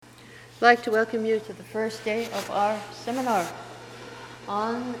I'd like to welcome you to the first day of our seminar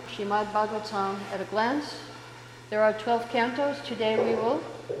on Srimad-Bhagavatam at a glance. There are 12 cantos. Today we will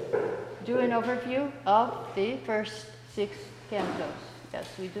do an overview of the first 6 cantos. Yes,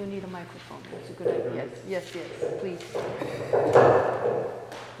 we do need a microphone. That's a good idea. Yes, please.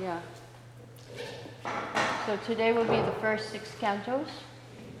 Yeah. So today will be the first 6 cantos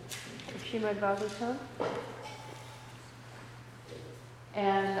of Srimad-Bhagavatam.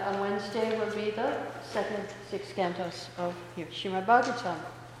 And on Wednesday will be the second 6 cantos of Srimad-Bhagavatam.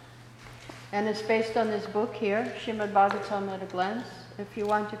 And it's based on this book here, Srimad-Bhagavatam at a Glance. If you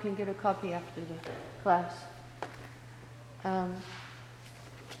want, you can get a copy after the class.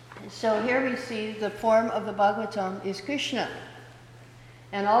 So here we see the form of the Bhagavatam is Krishna.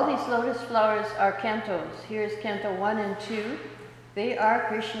 And all these lotus flowers are cantos. Here's canto 1 and 2. They are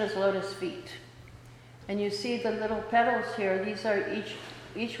Krishna's lotus feet. And you see the little petals here. These are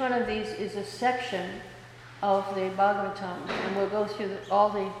each one of these is a section of the Bhagavatam. And we'll go through all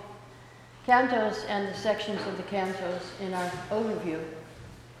the cantos and the sections of the cantos in our overview.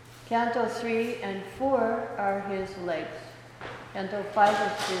 Canto 3 and 4 are his legs. Canto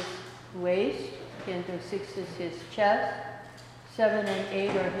 5 is his waist. Canto 6 is his chest. 7 and 8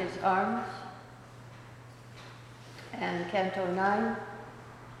 are his arms. And Canto 9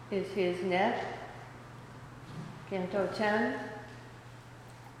 is his neck. Canto 10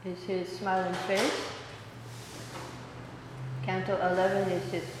 is his smiling face. Canto 11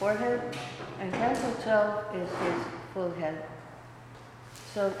 is his forehead. And Canto 12 is his full head.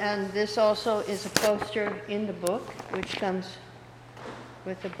 So, and this also is a poster in the book, which comes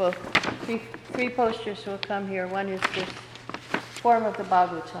with the book. Three posters will come here. One is this form of the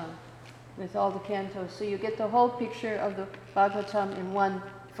Bhagavatam with all the cantos. So you get the whole picture of the Bhagavatam in one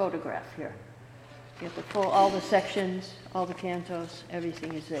photograph here. You have the all the sections, all the cantos,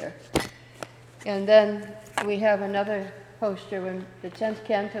 everything is there. And then we have another poster when the 10th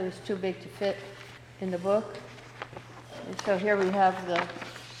canto is too big to fit in the book. And so here we have the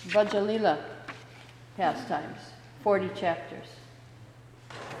Vajalila pastimes, 40 chapters.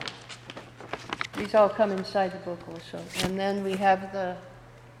 These all come inside the book also. And then we have the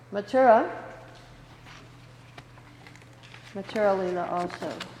Mathura Lila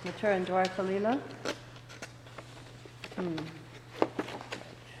also. Mathura and Dwarka Lila.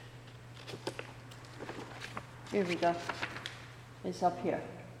 Here we go. It's up here.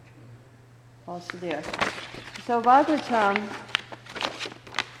 Also there. So Bhagavatam,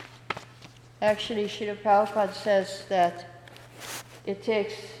 actually Srila Prabhupada says that it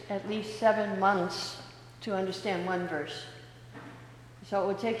takes at least 7 months to understand one verse. So it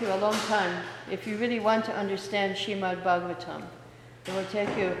will take you a long time. If you really want to understand Srimad-Bhagavatam, it will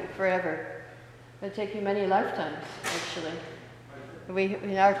take you forever. It will take you many lifetimes, actually.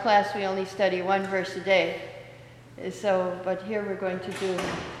 In our class, we only study 1 verse a day. So, but here we're going to do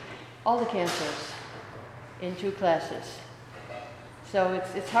all the cantos in 2 classes. So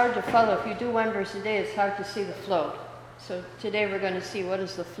it's hard to follow. If you do 1 verse a day, it's hard to see the flow. So today we're going to see what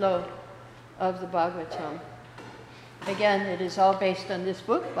is the flow of the Bhagavatam. Again, it is all based on this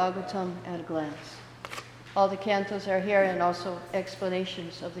book, Bhagavatam at a Glance. All the cantos are here and also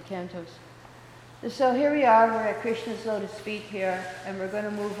explanations of the cantos. So here we are, we're at Krishna's lotus feet here, and we're going to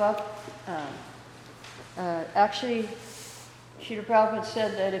move up. Actually, Srila Prabhupada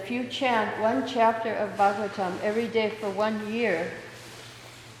said that if you chant 1 chapter of Bhagavatam every day for 1 year,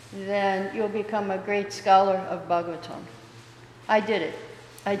 then you'll become a great scholar of Bhagavatam. I did it.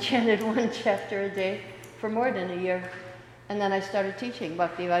 I chanted 1 chapter a day for more than a year, and then I started teaching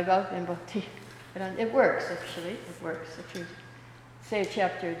Bhakti Vaibhav and Bhakti. It works, actually. It works if you say a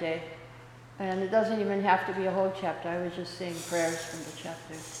chapter a day. And it doesn't even have to be a whole chapter. I was just saying prayers from the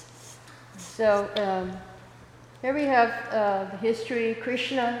chapters. So here we have the history.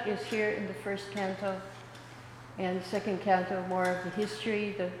 Krishna is here in the first canto, and the second canto more of the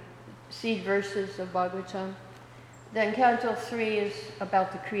history, the seed verses of Bhagavatam. Then canto 3 is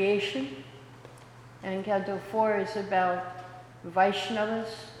about the creation, and canto 4 is about Vaishnavas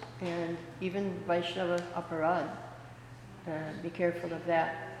and even Vaishnava aparad. Be careful of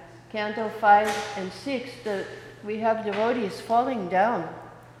that. Canto 5 and 6, we have devotees falling down.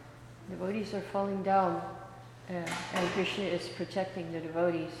 Devotees are falling down, and Krishna is protecting the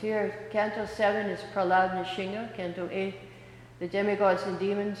devotees. Here, Canto 7 is Prahlad Nishinga. Canto 8, the demigods and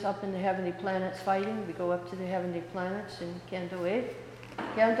demons up in the heavenly planets fighting. We go up to the heavenly planets in Canto 8.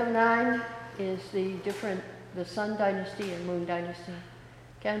 Canto 9 is the Sun Dynasty and Moon Dynasty.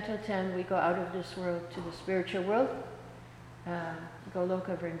 Canto 10, we go out of this world to the spiritual world,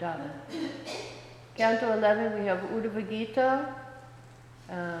 Goloka Vrindavan. Canto 11, we have Uddhava Gita,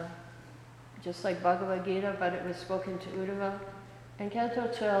 just like Bhagavad Gita, but it was spoken to Uddhava. And Canto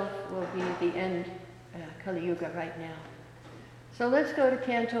 12 will be the end, Kali Yuga right now. So let's go to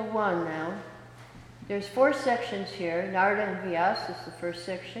Canto 1 now. There's 4 sections here. Narada and Vyasa is the first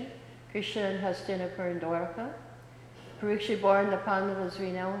section. Krishna and Hastinapur and Dwarka. Parikshit born, the Pandavas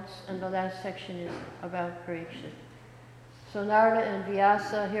renounce, and the last section is about Parikshit. So Narada and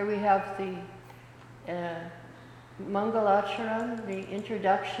Vyasa, here we have the Mangalacharan, the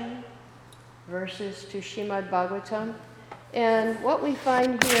introduction, verses to Srimad-Bhagavatam. And what we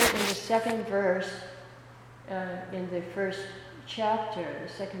find here in the second verse, in the first chapter,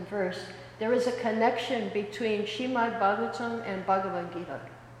 the second verse, there is a connection between Srimad-Bhagavatam and Bhagavad Gita.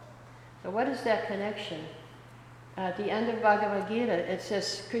 So what is that connection? At the end of Bhagavad Gita, it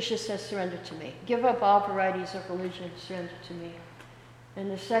says, Krishna says, surrender to me. Give up all varieties of religion, surrender to me. In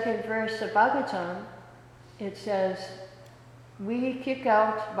the second verse of Bhagavatam, it says,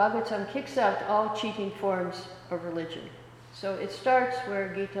 Bhagavatam kicks out all cheating forms of religion. So it starts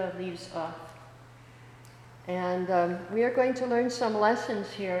where Gita leaves off. And we are going to learn some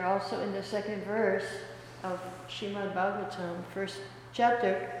lessons here also in the second verse of Srimad-Bhagavatam, first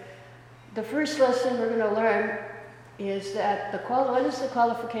chapter. The first lesson we're going to learn is that what is the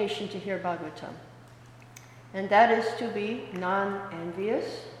qualification to hear Bhagavatam? And that is to be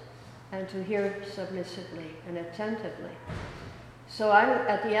non-envious and to hear submissively and attentively. So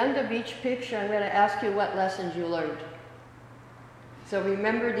at the end of each picture, I'm going to ask you what lessons you learned. So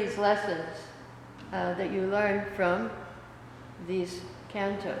remember these lessons that you learned from these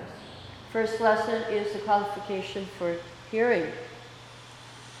cantos. First lesson is the qualification for hearing.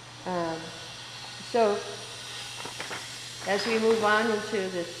 So as we move on into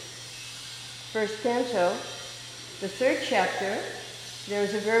this first canto, the third chapter,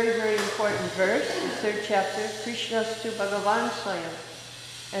 there's a very, very important verse, the third chapter, Krishnastu Bhagavan Swayam.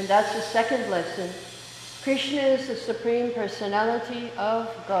 And that's the second lesson. Krishna is the Supreme Personality of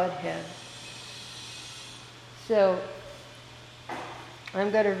Godhead. So, I'm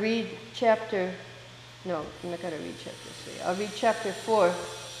going to read I'm not going to read chapter 3. I'll read chapter 4.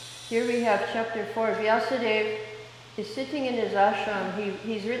 Here we have chapter 4. Vyasadeva is sitting in his ashram.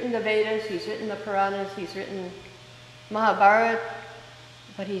 He's written the Vedas, he's written the Puranas, he's written Mahabharata,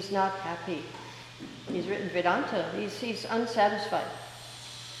 but he's not happy. He's written Vedanta. He's unsatisfied.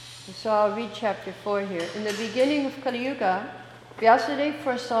 And so I'll read chapter 4 here. In the beginning of Kali Yuga, Vyasadeva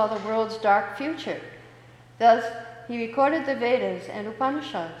foresaw the world's dark future. Thus, he recorded the Vedas and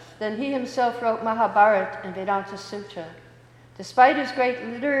Upanishads. Then he himself wrote Mahabharata and Vedanta Sutra. Despite his great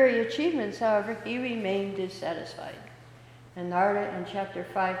literary achievements, however, he remained dissatisfied. And Narada in chapter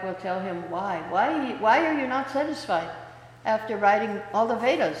 5 will tell him why. Why are you not satisfied after writing all the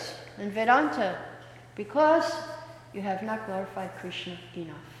Vedas and Vedanta? Because you have not glorified Krishna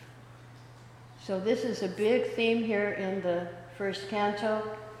enough. So this is a big theme here in the first canto,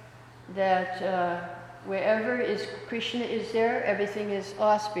 that wherever Krishna is there, everything is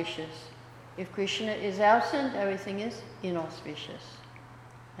auspicious. If Krishna is absent, everything is inauspicious,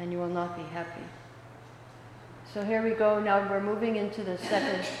 and you will not be happy. So here we go. Now we're moving into the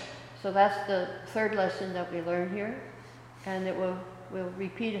second. So that's the third lesson that we learn here, and we'll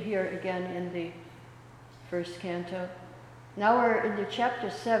repeat it here again in the first canto. Now we're into chapter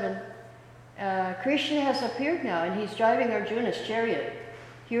 7. Krishna has appeared now, and he's driving Arjuna's chariot.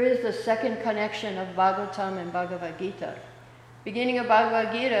 Here is the second connection of Bhagavatam and Bhagavad Gita. Beginning of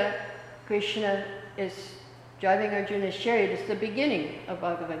Bhagavad Gita, Krishna is driving Arjuna's chariot. It's the beginning of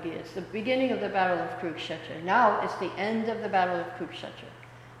Bhagavad Gita. It's the beginning of the battle of Kurukshetra. Now it's the end of the battle of Kurukshetra.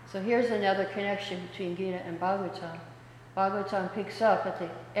 So here's another connection between Gita and Bhagavatam. Bhagavatam picks up at the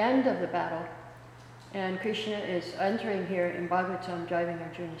end of the battle, and Krishna is entering here in Bhagavatam driving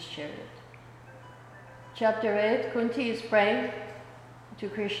Arjuna's chariot. Chapter 8, Kunti is praying to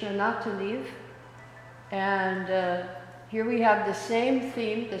Krishna not to leave. And here we have the same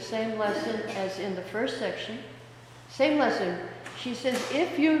theme, the same lesson as in the first section. Same lesson. She says,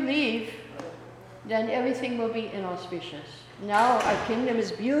 if you leave, then everything will be inauspicious. Now our kingdom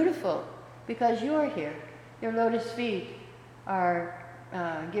is beautiful because you are here. Your lotus feet are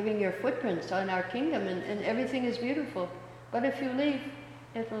giving your footprints on our kingdom, and everything is beautiful. But if you leave,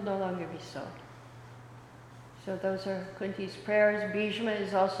 it will no longer be so. So those are Kunti's prayers. Bhishma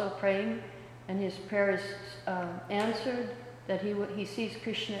is also praying, and his prayer is answered, that he sees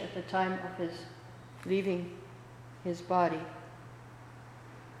Krishna at the time of his leaving his body.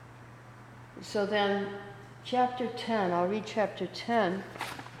 So then, chapter 10, I'll read chapter 10.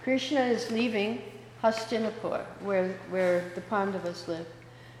 Krishna is leaving Hastinapur, where the Pandavas live.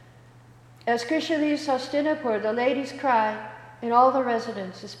 As Krishna leaves Hastinapur, the ladies cry, And all the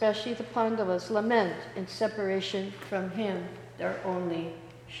residents, especially the Pandavas, lament in separation from him, their only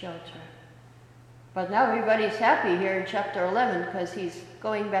shelter. But now everybody's happy here in chapter 11 because he's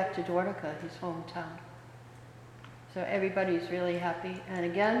going back to Dwarka, his hometown. So everybody's really happy. And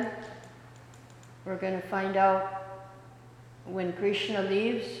again, we're going to find out when Krishna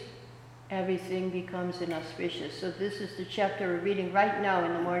leaves, everything becomes inauspicious. So this is the chapter we're reading right now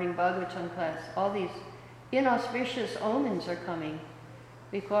in the morning Bhagavatam class. All these inauspicious omens are coming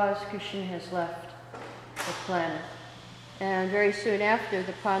because Krishna has left the planet. And very soon after,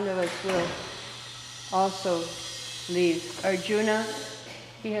 the Pandavas will also leave. Arjuna,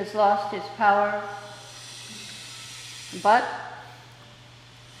 he has lost his power, but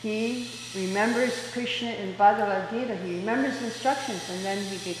he remembers Krishna in Bhagavad Gita. He remembers instructions, and then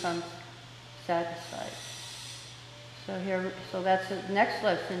he becomes satisfied. So that's the next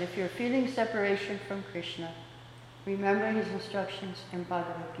lesson. If you're feeling separation from Krishna, remember his instructions in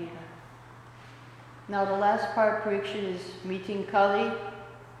Bhagavad Gita. Now the last part, Parikshit is meeting Kali,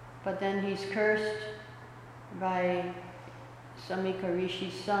 but then he's cursed by Samika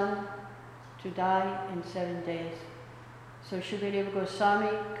Rishi's son to die in 7 days. So Shukadeva Goswami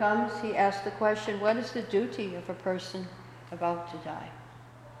comes, he asks the question, what is the duty of a person about to die?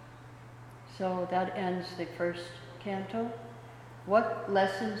 So that ends the first canto. What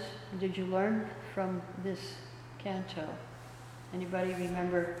lessons did you learn from this canto? Anybody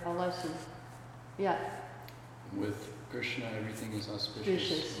remember a lesson? Yeah. With Krishna, everything is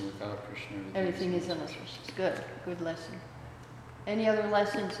auspicious. And without Krishna, everything is inauspicious. Good lesson. Any other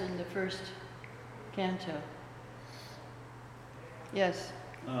lessons in the first canto? Yes.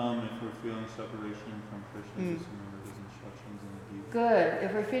 If we're feeling separation from Krishna, just remember his instructions in the Gita. Good.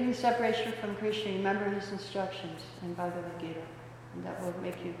 If we're feeling separation from Krishna, remember his instructions in Bhagavad Gita. And that will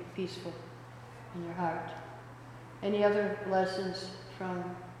make you peaceful in your heart. Any other lessons from...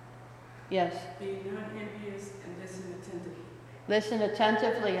 Yes? Be non-envious and listen attentively. Listen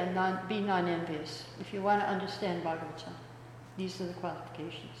attentively and be non-envious. If you want to understand Bhagavatam, these are the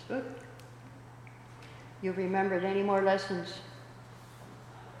qualifications. Good. You've remembered any more lessons?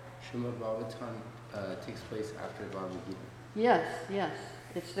 Srimad-Bhagavatam takes place after Bhagavad Gita. Yes.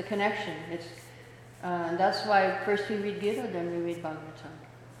 It's the connection. That's why first we read Gita, then we read Bhagavatam.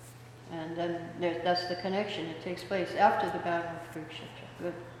 And then that's the connection. It takes place after the battle of Kurukshetra.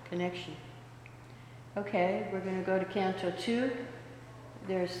 Good connection. Okay, we're going to go to Canto 2.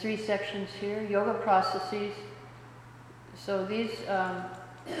 There's 3 sections here. Yoga processes. So these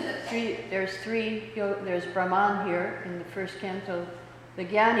there's Brahman here in the first canto. The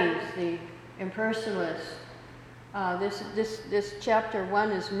Gyanis, the impersonalists. This chapter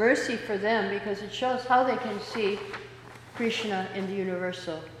 1 is mercy for them because it shows how they can see Krishna in the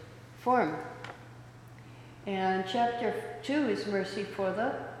universal form. And chapter 2 is mercy for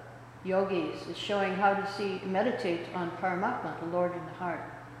the yogis. It's showing how to meditate on Paramatma, the Lord in the heart.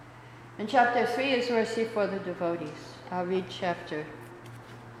 And chapter 3 is mercy for the devotees. I'll read chapter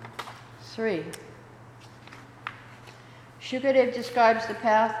 3. Shukadeva describes the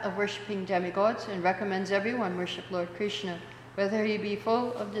path of worshipping demigods and recommends everyone worship Lord Krishna, whether he be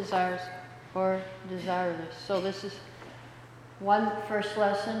full of desires or desireless. So this is one first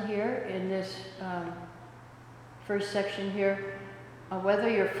lesson here in this first section here. Whether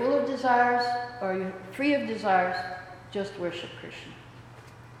you're full of desires or you're free of desires, just worship Krishna.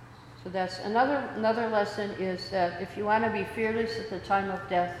 So that's another lesson is that if you want to be fearless at the time of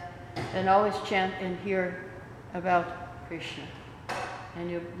death, then always chant and hear about Krishna. And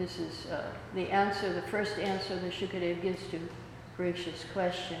this is the first answer that Shukadeva gives to Parikshit's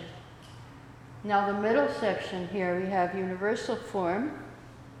question. Now the middle section here, we have universal form.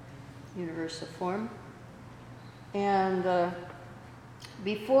 And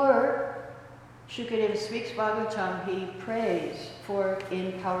before Shukadeva speaks Bhagavatam, he prays for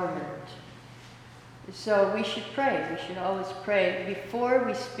empowerment. So we should pray. We should always pray. Before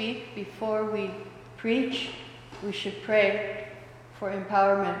we speak, before we preach, we should pray for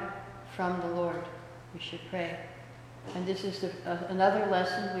empowerment from the Lord. We should pray. And this is another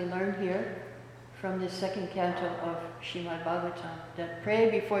lesson we learned here from the second canto of Srimad-Bhagavatam, that pray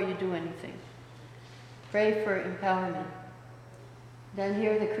before you do anything. Pray for empowerment. Then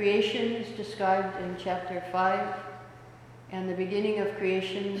here the creation is described in chapter 5. And the beginning of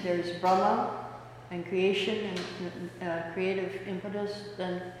creation, there's Brahma and creation and creative impetus.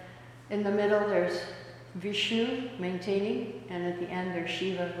 Then in the middle, there's Vishnu maintaining, and at the end there's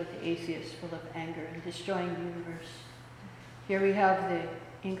Shiva with the atheist full of anger and destroying the universe. Here we have the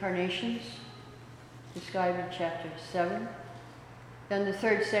incarnations described in chapter 7. Then the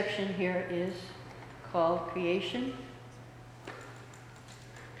third section here is called creation.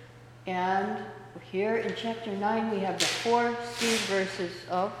 And here in chapter 9 we have the 4 seed verses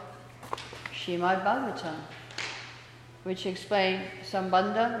of Srimad-Bhagavatam, which explain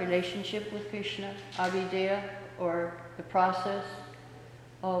Sambandha, relationship with Krishna, Abhideya, or the process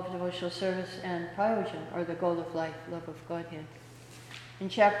of devotional service, and Prayojan, or the goal of life, love of Godhead. In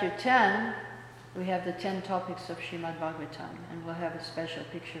chapter 10, we have the 10 topics of Srimad-Bhagavatam, and we'll have a special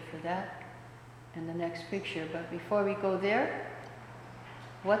picture for that in the next picture. But before we go there,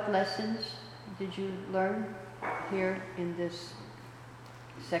 what lessons did you learn here in this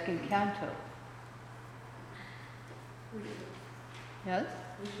second canto? Yes?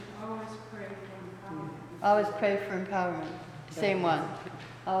 We should always pray for empowerment. Always pray for empowerment. Same one.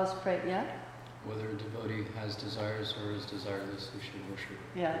 Always pray, yeah? Whether a devotee has desires or is desireless, he should worship.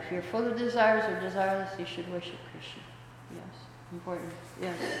 Yeah, if you're full of desires or desireless, you should worship Krishna. Yes, important.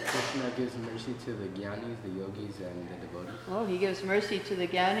 Yes. Krishna gives mercy to the jnanis, the yogis, and the devotees. Oh, he gives mercy to the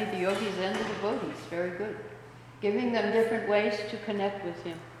jnani, the yogis, and the devotees. Very good. Giving them different ways to connect with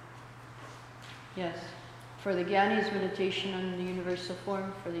him. Yes. For the jnanis, meditation on the universal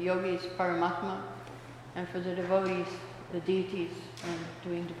form. For the yogis, Paramatma. And for the devotees, the deities, and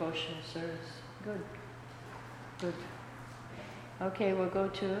doing devotional service. Good. Good. Okay, we'll go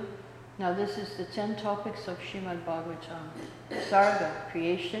to, now this is the 10 topics of Srimad-Bhagavatam. Sarga,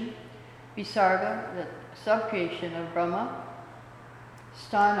 creation. Visarga, the sub-creation of Brahma.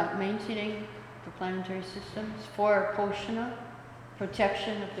 Sthana, maintaining the planetary systems. 4, Poshana,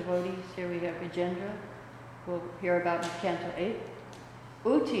 protection of devotees. Here we have Vijendra. We'll hear about in Canto 8.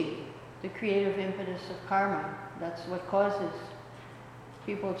 Uti, the creative impetus of karma. That's what causes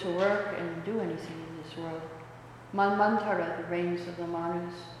people to work and do anything in this world. Manmantara, the reigns of the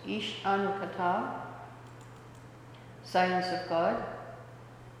Manus. Ish Anukata, science of God.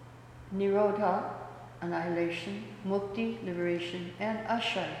 Nirodha, annihilation. Mukti, liberation. And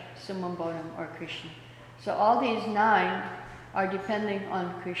Ashray, Sumambodham, or Krishna. So all these 9 are depending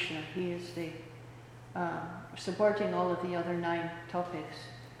on Krishna. He is the supporting all of the other 9 topics.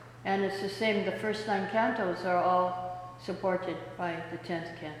 And it's the same, the first 9 cantos are all supported by the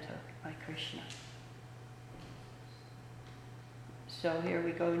 10th canto, by Krishna. So here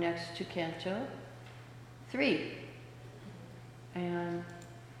we go next to Canto 3. And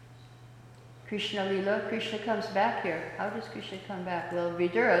Krishna Lila, Krishna comes back here. How does Krishna come back? Well,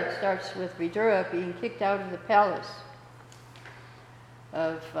 Vidura, it starts with Vidura being kicked out of the palace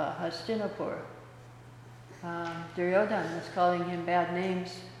of Hastinapur. Duryodhana was calling him bad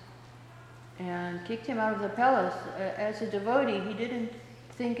names and kicked him out of the palace. As a devotee, he didn't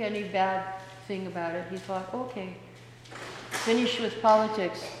think any bad thing about it. He thought, okay, finish with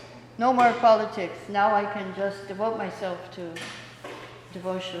politics. No more politics. Now I can just devote myself to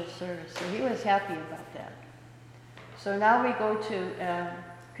devotional service. So he was happy about that. So now we go to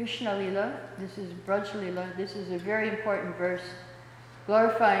Krishna Lila. This is Braj Lila. This is a very important verse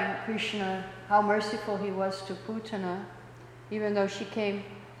glorifying Krishna, how merciful he was to Putana. Even though she came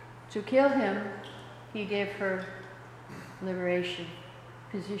to kill him, he gave her liberation,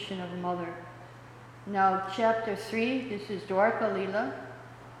 position of a mother. Now chapter 3, this is Dwarka Lila,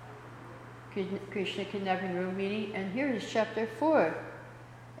 Krishna kidnapping Rumini, and here is chapter 4.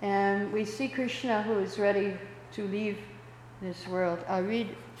 And we see Krishna who is ready to leave this world. I'll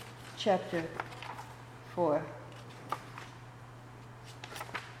read chapter 4.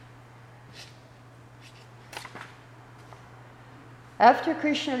 After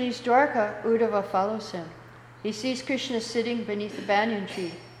Krishna leaves Dwarka, Uddhava follows him. He sees Krishna sitting beneath the banyan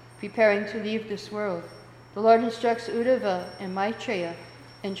tree, preparing to leave this world. The Lord instructs Uddhava and Maitreya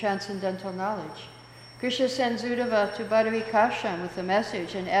in transcendental knowledge. Krishna sends Uddhava to Badrikashram with a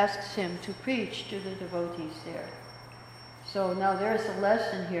message and asks him to preach to the devotees there. So now there's a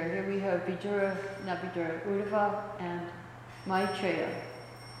lesson here. Here we have Uddhava and Maitreya.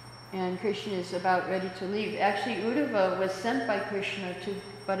 And Krishna is about ready to leave. Actually, Uddhava was sent by Krishna to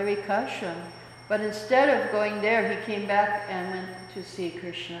Badrikashram, but instead of going there, he came back and went to see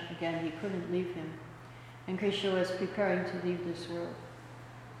Krishna again. He couldn't leave him. And Krishna was preparing to leave this world.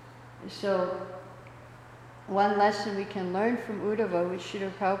 So, one lesson we can learn from Uddhava, which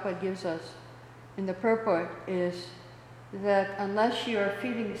Srila Prabhupada gives us in the purport, is that unless you are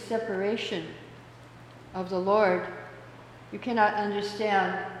feeling separation of the Lord, you cannot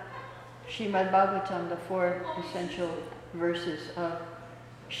understand Srimad-Bhagavatam, the 4 essential verses of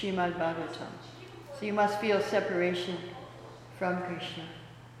Srimad-Bhagavatam. So you must feel separation from Krishna.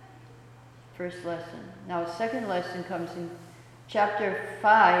 First lesson. Now, second lesson comes in chapter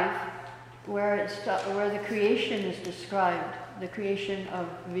 5, where the creation is described, the creation of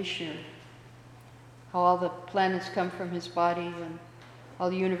Vishnu, how all the planets come from his body and all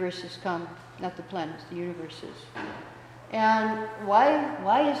the universes come, not the planets, the universes. And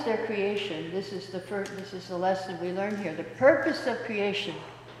why is there creation? This is the lesson we learn here. The purpose of creation,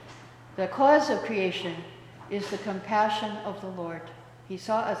 the cause of creation, is the compassion of the Lord. He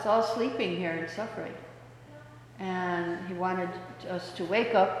saw us all sleeping here and suffering. And he wanted us to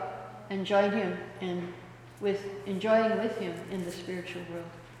wake up and join him enjoying with him in the spiritual world.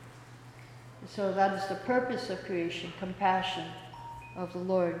 So that is the purpose of creation, compassion of the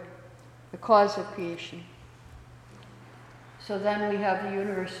Lord, the cause of creation. So then we have the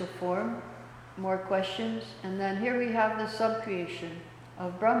universal form, more questions, and then here we have the sub-creation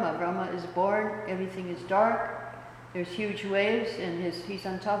of Brahma. Brahma is born, everything is dark, there's huge waves, and he's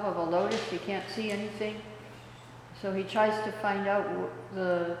on top of a lotus, he can't see anything. So he tries to find out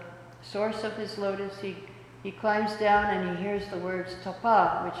the source of his lotus. He climbs down and he hears the words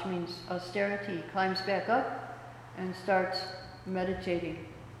tapa, which means austerity. He climbs back up and starts meditating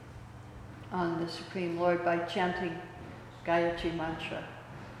on the Supreme Lord by chanting Gayatri mantra.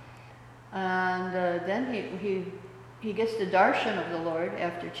 And then he gets the darshan of the Lord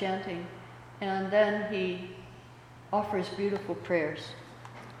after chanting, and then he offers beautiful prayers.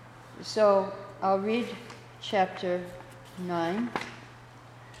 So I'll read chapter 9.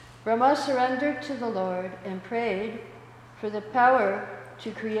 Brahma surrendered to the Lord and prayed for the power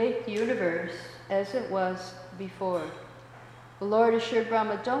to create the universe as it was before. The Lord assured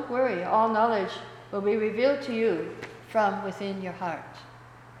Brahma, "Don't worry, all knowledge will be revealed to you from within your heart."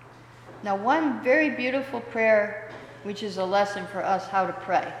 Now, one very beautiful prayer, which is a lesson for us how to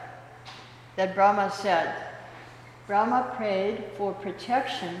pray, that Brahma said. Brahma prayed for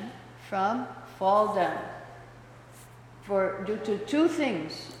protection from fall down, due to two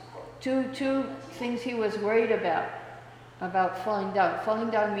things he was worried about falling down.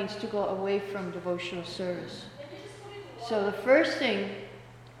 Falling down means to go away from devotional service. So the first thing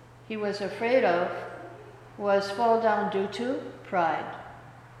he was afraid of was fall down due to pride.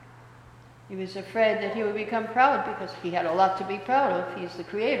 He was afraid that he would become proud because he had a lot to be proud of. He's the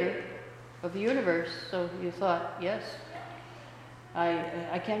creator of the universe. So he thought, yes,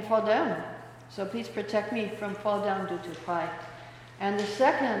 I can't fall down. So please protect me from fall down due to pride. And the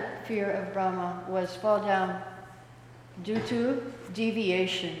second fear of Brahma was fall down due to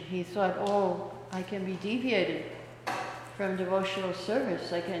deviation. He thought, oh, I can be deviated from devotional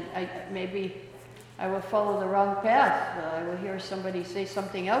service. Maybe I will follow the wrong path. I will hear somebody say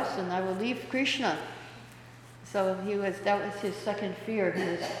something else and I will leave Krishna. So that was his second fear. He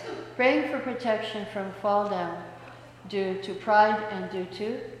was praying for protection from fall down due to pride and due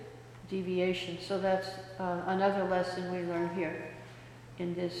to deviation. So that's another lesson we learn here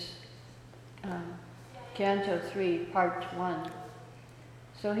in this Canto 3, Part 1.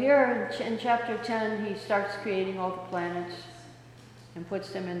 So here in chapter 10, he starts creating all the planets and puts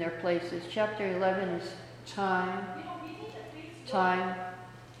them in their places. Chapter 11 is time.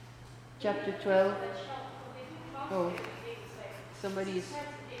 Chapter 12, somebody's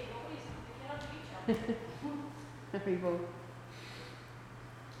revolt.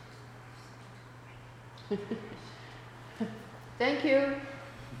 Thank you.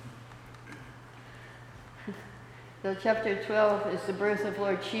 So chapter 12 is the birth of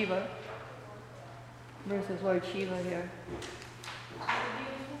Lord Shiva. Birth of Lord Shiva here.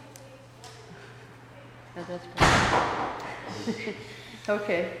 Oh, that's good.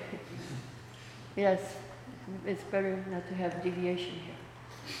 Okay. Yes, it's better not to have deviation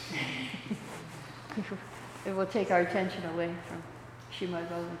here. It will take our attention away from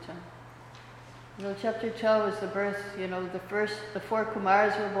Srimad-Bhagavatam. Chapter 12 is the birth, the four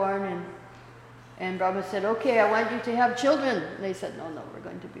Kumaras were born, and Brahma said, okay, I want you to have children. And they said, no, we're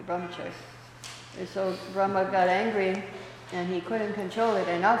going to be brahmacharis. And so Brahma got angry, and he couldn't control it,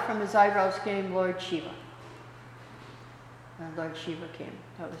 and out from his eyebrows came Lord Shiva. And Lord Shiva came.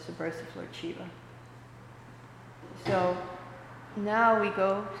 That was the birth of Lord Shiva. So now we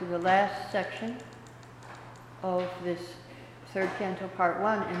go to the last section of this third canto, part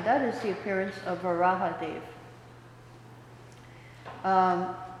 1, and that is the appearance of Varahadev.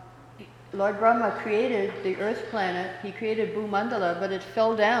 Lord Brahma created the earth planet, he created Bhumandala, but it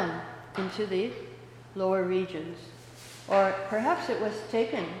fell down into the lower regions. Or perhaps it was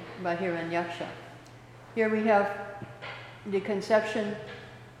taken by Hiranyaksha. Here we have the conception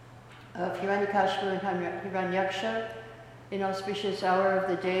of Hiranyakashipu and Hiranyaksha, inauspicious hour of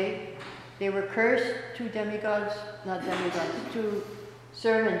the day. They were cursed, two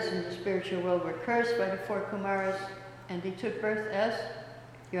servants in the spiritual world were cursed by the four Kumaras, and they took birth as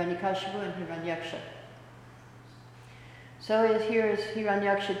Hiranyakashipu and Hiranyaksha. So here is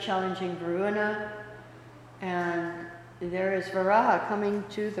Hiranyaksha challenging Varuna, and there is Varaha coming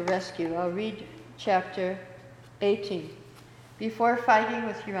to the rescue. I'll read chapter 18. Before fighting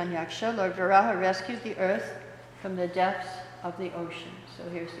with Hiranyaksha, Lord Varaha rescued the earth from the depths of the ocean. So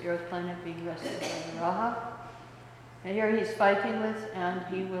here's the earth planet being rescued by Varaha. And here he's fighting with, and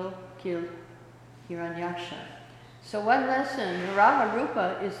he will kill Hiranyaksha. So one lesson, Varaha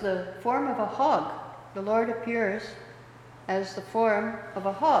Rupa is the form of a hog. The Lord appears as the form of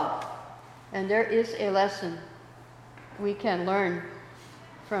a hog. And there is a lesson we can learn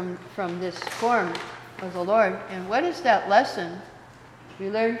from this form of the Lord. And what is that lesson? We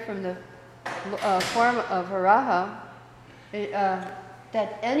learn from the form of Varaha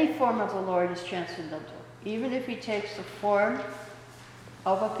that any form of the Lord is transcendental. Even if he takes the form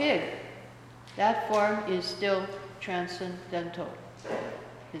of a pig, that form is still transcendental.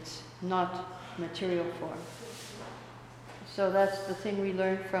 It's not material form. So that's the thing we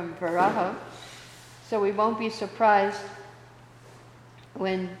learn from Varaha. So we won't be surprised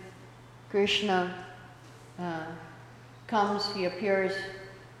when Krishna comes, he appears,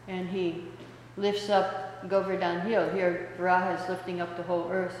 and he lifts up Govardhan Hill. Here, Varaha is lifting up the whole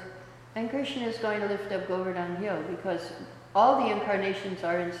earth. And Krishna is going to lift up Govardhan Hill because all the incarnations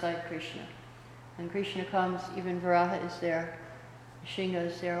are inside Krishna. When Krishna comes, even Varaha is there, Shinga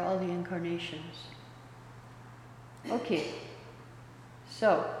is there, all the incarnations. Okay,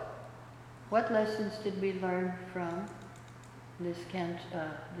 so what lessons did we learn from this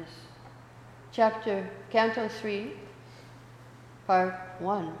chapter, Canto 3, part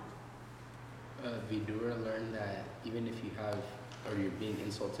 1? Vidura learned that even if you have, or you're being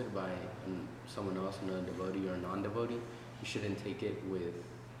insulted by someone else, a devotee or a non-devotee, you shouldn't take it with,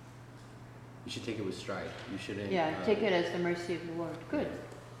 you should take it with stride. You shouldn't... Yeah, take it as the mercy of the Lord. Good.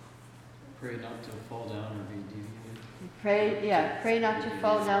 Pray not to fall down or be deviated. Pray not to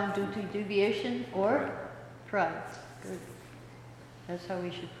fall down due to deviation or pride. Good. That's how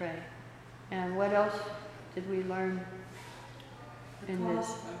we should pray. And what else did we learn in this?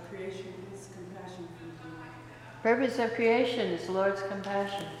 The cause of creation is compassion for the Lord. Purpose of creation is the Lord's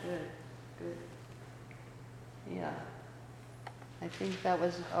compassion. Good. Yeah. I think that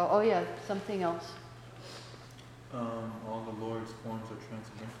was, something else. All the Lord's forms are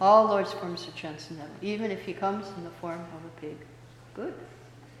transcendental. All Lord's forms are transcendental, even if he comes in the form of a pig. Good.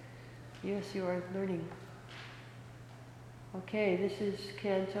 Yes, you are learning. Okay, this is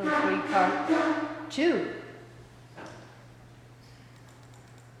Canto 3, part 2.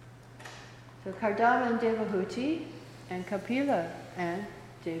 So Kardama and Devahuti, and Kapila and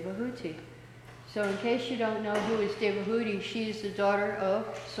Devahuti. So in case you don't know who is Devahuti, she is the daughter of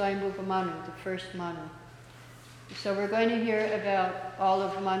Swayambhuva Manu, the first Manu. So we're going to hear about all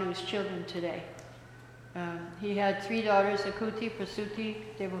of Manu's children today. He had 3 daughters, Akuti, Prasuti,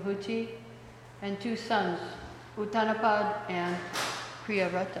 Devahuti, and 2 sons, Uttanapad and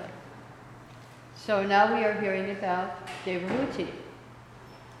Priyavrata. So now we are hearing about Devahuti.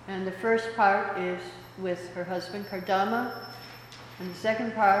 And the first part is with her husband Kardama, and the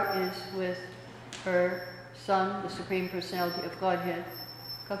second part is with her son, the Supreme Personality of Godhead,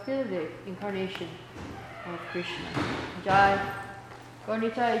 Kapiladev, incarnation of Krishna. Jai,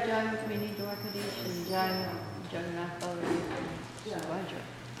 Gornitai Jai Rukmini Dwarkadish, and Jai Jagannath Baladev and Subhadra.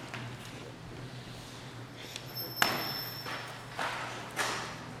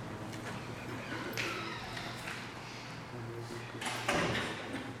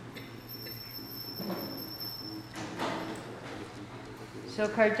 So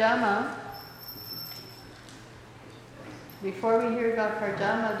Kardama, before we hear about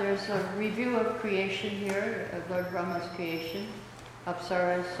Kardama, there's a review of creation here, of Lord Brahma's creation.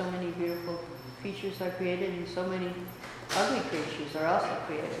 Apsaras, so many beautiful creatures are created, and so many ugly creatures are also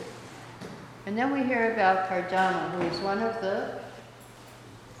created. And then we hear about Kardama, who is one of the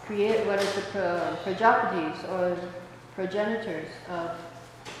Prajapatis, or progenitors of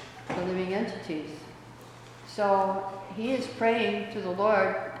the living entities. So he is praying to the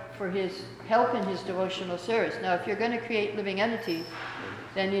Lord for his help in his devotional service. Now, if you're going to create living entities,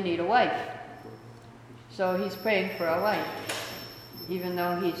 then you need a wife. So he's praying for a wife, even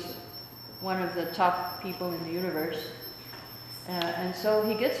though he's one of the top people in the universe. And so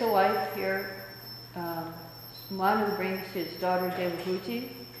he gets a wife here. Manu brings his daughter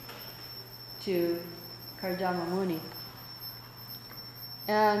Devahuti to Kardama Muni.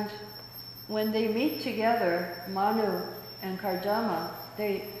 And when they meet together, Manu and Kardama,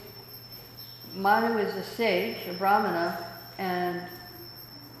 Manu is a sage, a Brahmana, and,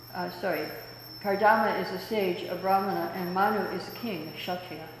 Kardama is a sage, a Brahmana, and Manu is a king, a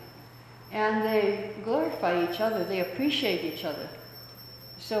Kshatriya. And they glorify each other, they appreciate each other.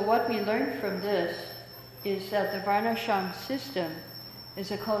 So what we learn from this is that the Varnashram system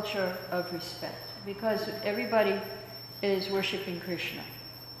is a culture of respect because everybody is worshiping Krishna.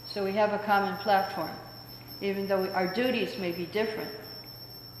 So we have a common platform, even though our duties may be different,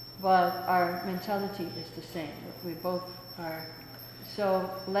 but our mentality is the same. We both are. So,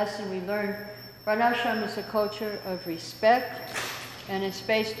 lesson we learned, Varnashram is a culture of respect, and it's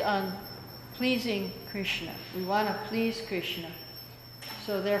based on pleasing Krishna. We want to please Krishna.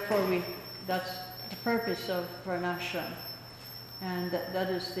 So therefore that's the purpose of Varnashram. And that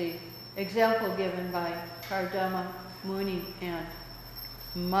is the example given by Kardama, Muni, and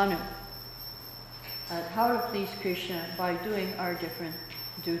Manu at how to please Krishna by doing our different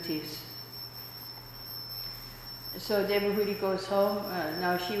duties. So Devahuti goes home.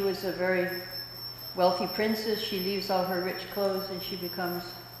 Now she was a very wealthy princess. She leaves all her rich clothes and she becomes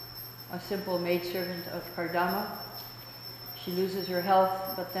a simple maidservant of Kardama. She loses her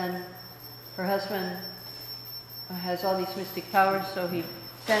health, but then her husband has all these mystic powers, so he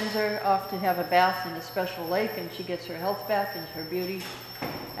sends her off to have a bath in a special lake, and she gets her health back and her beauty.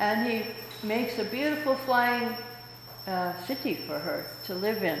 And he makes a beautiful flying city for her to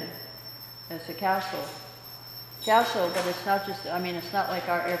live in as a castle. But it's not just, it's not like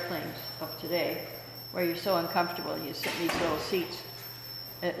our airplanes of today, where you're so uncomfortable, you sit in these little seats.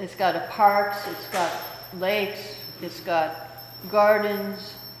 It's got parks, it's got lakes, it's got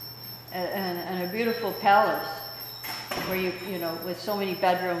gardens, and a beautiful palace where you with so many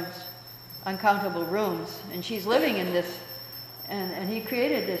bedrooms, uncountable rooms, and she's living in this, and he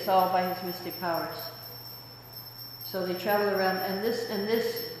created this all by his mystic powers. So they travel around, and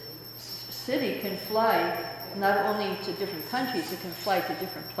this city can fly not only to different countries, it can fly to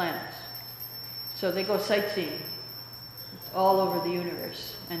different planets. So they go sightseeing all over the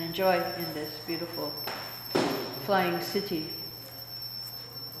universe and enjoy in this beautiful flying city.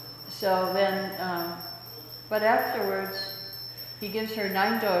 So then, but afterwards, he gives her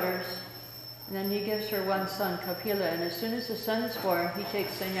 9 daughters, and then he gives her 1 son, Kapila, and as soon as the son is born, he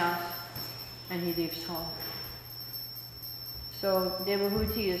takes sannyas and he leaves home. So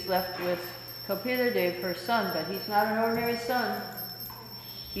Devahuti is left with Kapila Dev, her son, but he's not an ordinary son.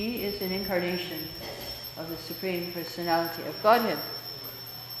 He is an incarnation of the Supreme Personality of Godhead.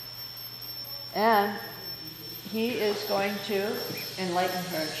 And he is going to enlighten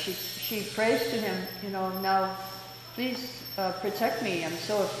her. She prays to him, now please protect me. I'm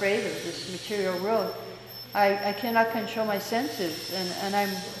so afraid of this material world. I cannot control my senses, and I'm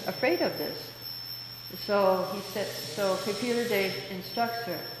afraid of this. So Kapila Dev instructs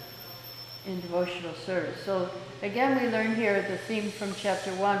her in devotional service. So again, we learn here the theme from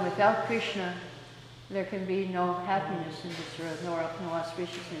chapter 1, without Krishna, there can be no happiness in this world, no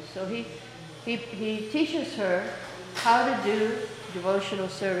auspiciousness. So he teaches her how to do devotional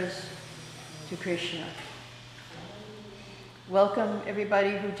service to Krishna. Welcome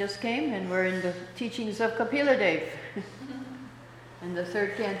everybody who just came, and we're in the teachings of Kapila Dev in the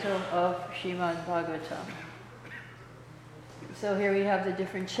 3rd canto of Srimad-Bhagavatam. So here we have the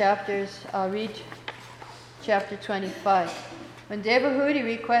different chapters. I'll read chapter 25. When Devahuti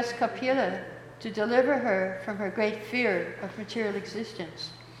requests Kapila to deliver her from her great fear of material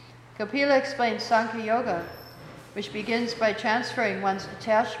existence, Kapila explains Sankhya Yoga, which begins by transferring one's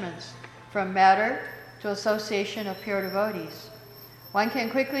attachments from matter to association of pure devotees. One can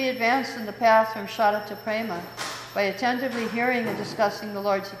quickly advance in the path from Shraddha to Prema by attentively hearing and discussing the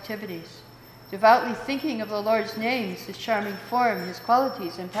Lord's activities, devoutly thinking of the Lord's names, his charming form, his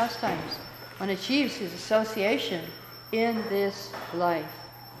qualities and pastimes. One achieves his association in this life.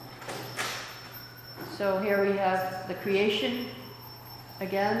 So here we have the creation.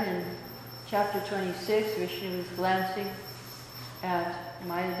 Again, in chapter 26, Vishnu is glancing at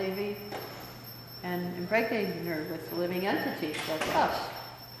Maya Devi and impregnating her with a living entity, that's us.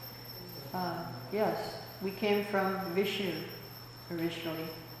 Yes, we came from Vishnu originally,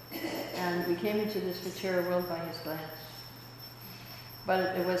 and we came into this material world by his glance.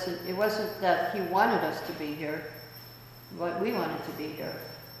 But it wasn't that he wanted us to be here, but we wanted to be here.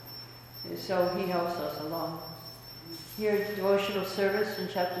 So he helps us along. Here, devotional service in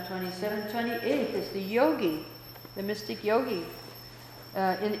chapter 27. 28 is the yogi, the mystic yogi.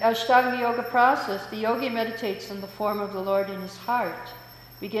 In Ashtanga Yoga process, the yogi meditates on the form of the Lord in his heart,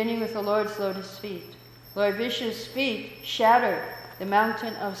 beginning with the Lord's lotus feet. Lord Vishnu's feet shatter the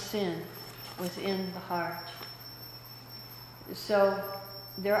mountain of sin within the heart. So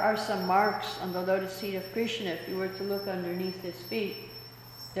there are some marks on the lotus feet of Krishna. If you were to look underneath his feet,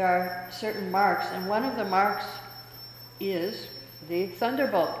 there are certain marks, and one of the marks is the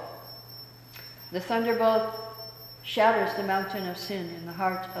thunderbolt. The thunderbolt shatters the mountain of sin in the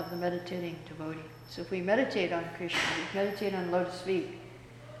heart of the meditating devotee. So if we meditate on Krishna, we meditate on lotus feet,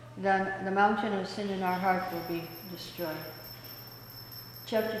 then the mountain of sin in our heart will be destroyed.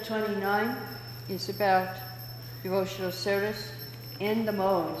 Chapter 29 is about devotional service in the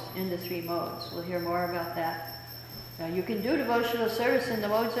modes, in the three modes. We'll hear more about that. Now you can do devotional service in the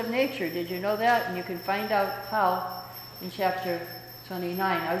modes of nature. Did you know that? And you can find out how in chapter 29.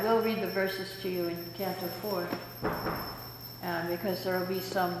 I will read the verses to you in Canto 4 because there will be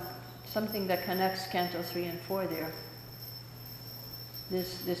something that connects Canto 3 and 4 there.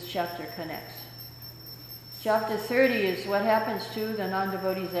 This chapter connects. Chapter 30 is what happens to the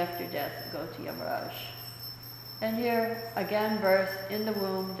non-devotees after death, go to Yamaraj. And here, again, birth in the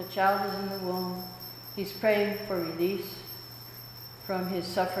womb. The child is in the womb. He's praying for release from his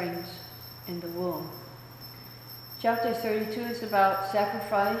sufferings in the womb. Chapter 32 is about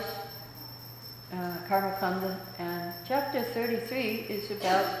sacrifice, karma kanda, and chapter 33 is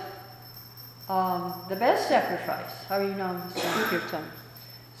about the best sacrifice, Harinam Sankirtan.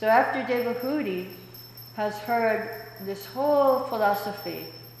 So after Devahudi has heard this whole philosophy,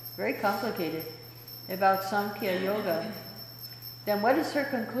 very complicated, about Sankhya Yoga, then what is her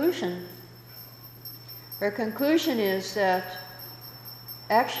conclusion? Her conclusion is that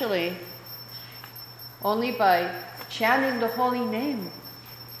actually only by chanting the holy name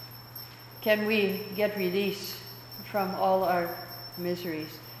can we get release from all our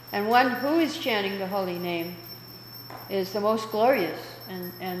miseries. And one who is chanting the holy name is the most glorious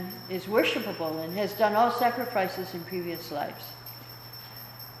and is worshipable and has done all sacrifices in previous lives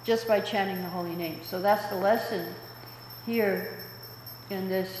just by chanting the holy name. So that's the lesson here in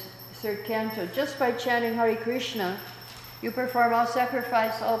this third canto. Just by chanting Hare Krishna, you perform all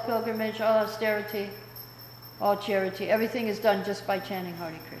sacrifice, all pilgrimage, all austerity, all charity. Everything is done just by chanting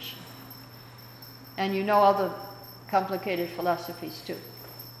Hare Krishna. And you know all the complicated philosophies too.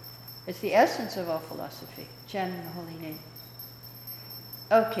 It's the essence of all philosophy, chanting the holy name.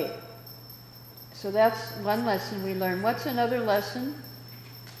 Okay, so that's one lesson we learned. What's another lesson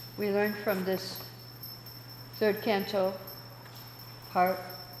we learned from this third canto, part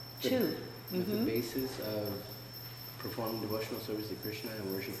 2? The basis of performing devotional service to Krishna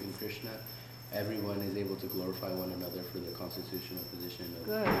and worshiping Krishna, everyone is able to glorify one another for their constitutional position.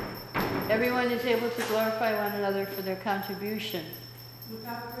 Good. Everyone is able to glorify one another for their contribution.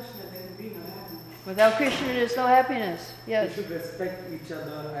 Without Krishna, there can be no happiness. Without Krishna, there's no happiness. Yes. We should respect each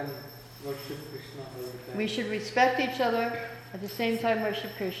other and worship Krishna all the time. We should respect each other, at the same time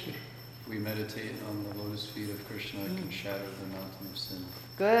worship Krishna. We meditate on the lotus feet of Krishna, it can shatter the mountain of sin.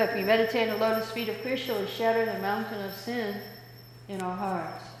 Good. If we meditate on the lotus feet of Krishna, we shatter the mountain of sin in our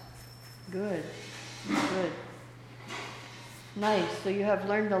hearts. Good. Good. Nice. So you have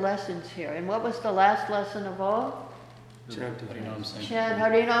learned the lessons here. And what was the last lesson of all? Harinam Chant Sankirtan.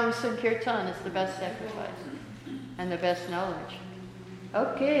 Harinam Sankirtan is the best sacrifice and the best knowledge.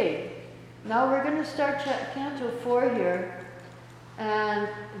 Okay. Now we're going to start Canto 4 here. And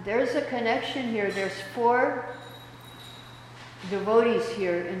there's a connection here. There's 4 devotees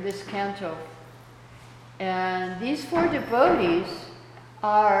here in this canto. And these 4 devotees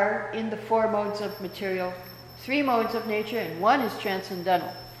are in the 4 modes of material, 3 modes of nature, and 1 is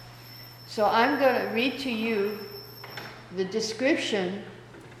transcendental. So I'm going to read to you the description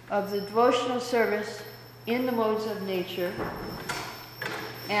of the devotional service in the modes of nature.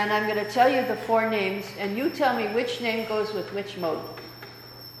 And I'm going to tell you the 4 names, and you tell me which name goes with which mode.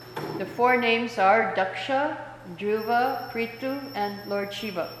 The 4 names are Daksha, Dhruva, Prithu, and Lord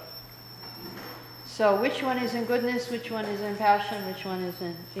Shiva. So which one is in goodness, which one is in passion, which one is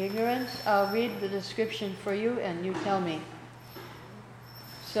in ignorance? I'll read the description for you, and you tell me.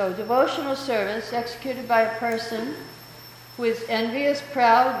 So devotional service executed by a person who is envious,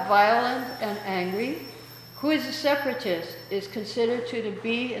 proud, violent, and angry, who is a separatist, is considered to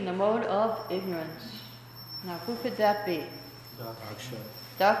be in the mode of ignorance. Now, who could that be? Daksha.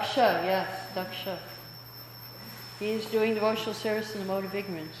 Daksha, yes, Daksha. He is doing devotional service in the mode of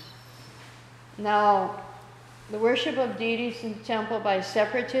ignorance. Now, the worship of deities in the temple by a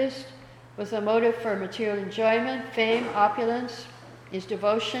separatist with a motive for material enjoyment, fame, opulence, is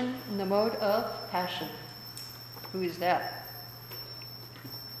devotion in the mode of passion. Who is that?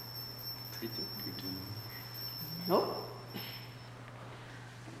 Nope.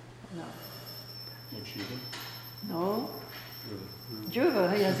 No. No.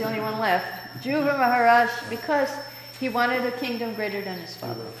 Dhruva, he was the only one left. Dhruva Maharaj, because he wanted a kingdom greater than his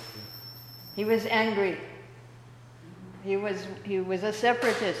father. He was angry. He was a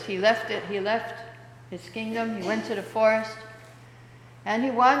separatist. He left his kingdom, he went to the forest, and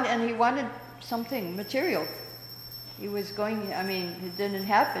he wanted something material. He was going, I mean, it didn't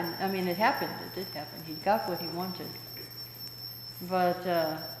happen. I mean, it happened. It did happen. He got what he wanted. But,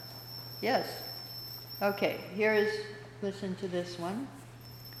 yes. Okay, here is, listen to this one.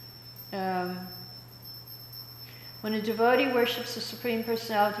 When a devotee worships the Supreme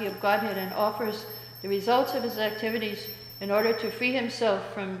Personality of Godhead and offers the results of his activities in order to free himself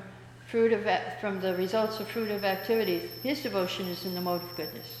from the results of fruitive activities, his devotion is in the mode of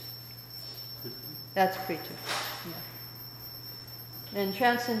goodness. That's Pritu. Yeah. And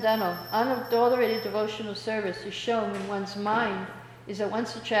transcendental, unadulterated devotional service is shown when one's mind is at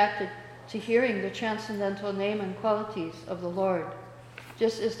once attracted to hearing the transcendental name and qualities of the Lord.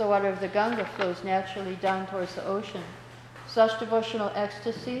 Just as the water of the Ganga flows naturally down towards the ocean, such devotional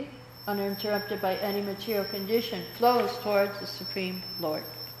ecstasy, uninterrupted by any material condition, flows towards the Supreme Lord.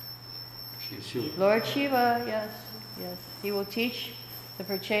 Shiva. Lord Shiva, yes, yes. He will teach the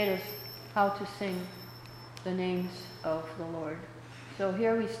Prachetas how to sing the names of the Lord. So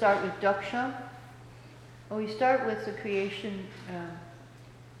here we start with Daksha. Well, we start with the creation,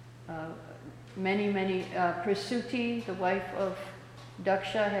 Prasuti, the wife of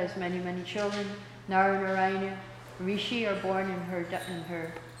Daksha, has many, many children. Narayana, Rishi are born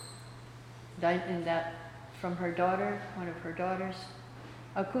from her daughter, one of her daughters.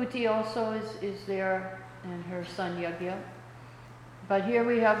 Akuti also is there, and her son Yagya. But here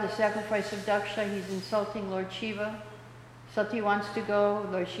we have the sacrifice of Daksha. He's insulting Lord Shiva. Sati wants to go.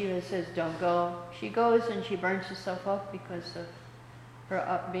 Lord Shiva says, don't go. She goes and she burns herself up because of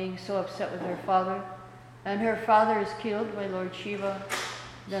her being so upset with her father. And her father is killed by Lord Shiva.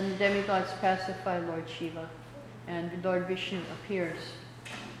 Then the demigods pacify Lord Shiva. And Lord Vishnu appears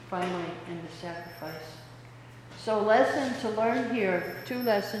finally in the sacrifice. So lesson to learn here, 2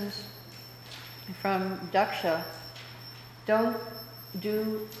 lessons from Daksha. Don't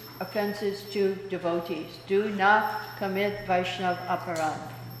do offenses to devotees. Do not commit Vaishnav aparadh.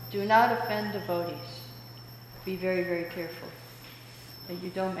 Do not offend devotees. Be very, very careful that you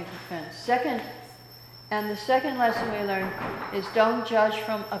don't make offense. The second lesson we learn is don't judge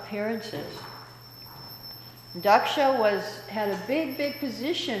from appearances. Daksha had a big, big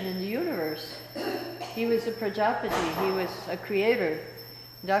position in the universe. He was a Prajapati. He was a creator,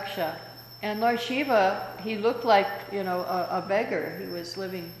 Daksha. And Lord Shiva, he looked like, a beggar. He was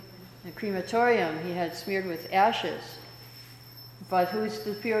living in a crematorium. He had smeared with ashes. But who's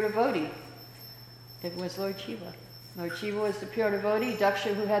the pure devotee? It was Lord Shiva. Lord Shiva was the pure devotee.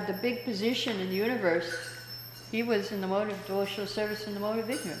 Daksha, who had the big position in the universe, he was in the mode of devotional service in the mode of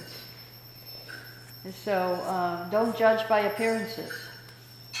ignorance. And so don't judge by appearances.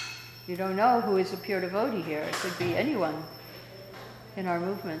 You don't know who is a pure devotee here. It could be anyone in our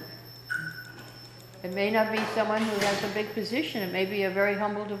movement. It may not be someone who has a big position. It may be a very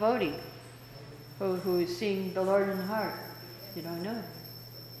humble devotee who is seeing the Lord in the heart. You don't know.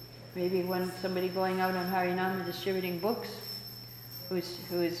 Maybe when somebody going out on Harinama distributing books, who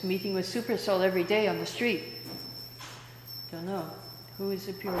is meeting with Super Soul every day on the street. Don't know. Who is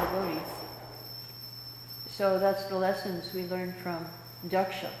a pure devotee? So that's the lessons we learn from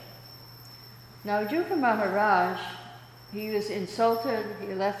Daksha. Now Dhruva Maharaj, he was insulted,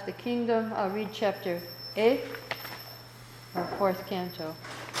 he left the kingdom. I'll read chapter 8, or 4th canto.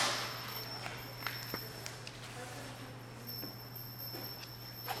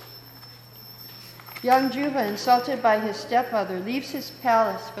 Young Dhruva, insulted by his stepmother, leaves his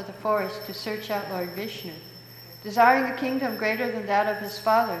palace for the forest to search out Lord Vishnu. Desiring a kingdom greater than that of his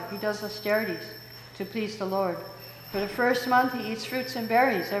father, he does austerities to please the Lord. For the first month, he eats fruits and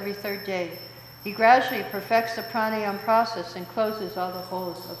berries every 3rd day. He gradually perfects the pranayama process and closes all the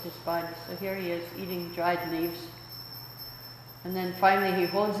holes of his body. So here he is eating dried leaves. And then finally he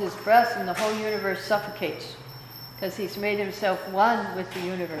holds his breath and the whole universe suffocates because he's made himself one with the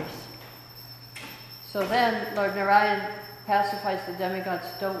universe. So then Lord Narayan pacifies the demigods.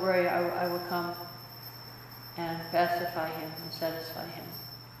 Don't worry, I will come and pacify him and satisfy him.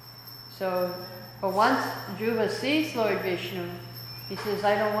 So, but once Dhruva sees Lord Vishnu, he says,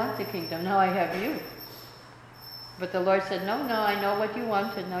 I don't want the kingdom, now I have you. But the Lord said, no, I know what you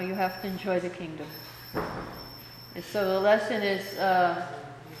wanted, now you have to enjoy the kingdom. And so the lesson is,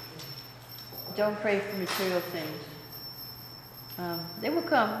 don't pray for material things. They will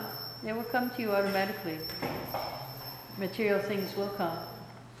come to you automatically. Material things will come.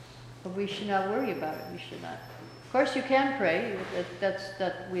 But we should not worry about it, we should not. Of course you can pray,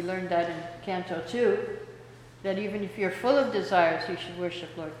 we learned that in Canto 2, that even if you're full of desires, you should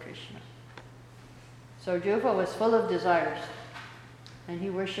worship Lord Krishna. So Dhruva was full of desires, and he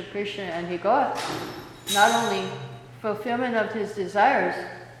worshipped Krishna, and he got not only fulfillment of his desires,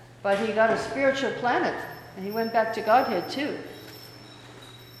 but he got a spiritual planet And he went back to Godhead too.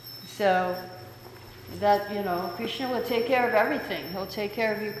 So that, Krishna will take care of everything. He'll take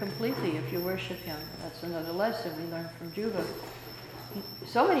care of you completely if you worship him. That's another lesson we learned from Dhruva.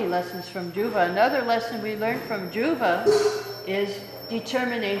 So many lessons from Dhruva. Another lesson we learned from Dhruva is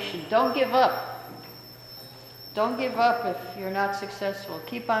determination. Don't give up. Don't give up if you're not successful.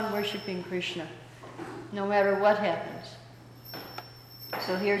 Keep on worshiping Krishna, no matter what happens.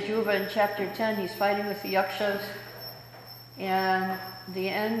 So here Dhruva in chapter 10, he's fighting with the yakshas. And the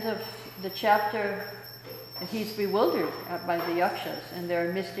end of the chapter, he's bewildered by the yakshas and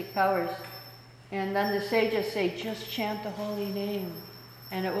their mystic powers. And then the sages say, just chant the holy name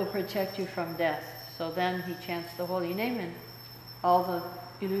and it will protect you from death. So then he chants the holy name and all the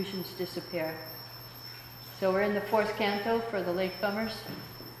illusions disappear. So we're in the 4th canto for the latecomers.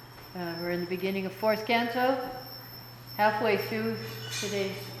 We're in the beginning of 4th canto, halfway through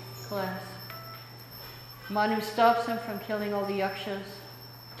today's class. Manu stops him from killing all the yakshas.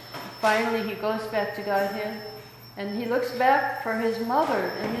 Finally, he goes back to Godhead, and he looks back for his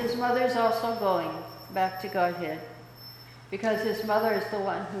mother, and his mother's also going back to Godhead, because his mother is the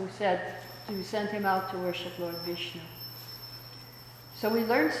one who sent him out to worship Lord Vishnu. So we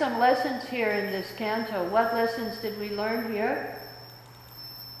learned some lessons here in this canto. What lessons did we learn here?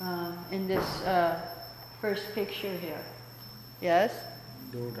 In this first picture here. Yes?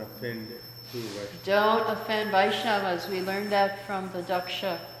 Don't offend true Vaishnavas. Don't offend Vaishnavas. We learned that from the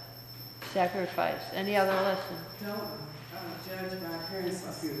Daksha sacrifice. Any other lesson? Don't judge by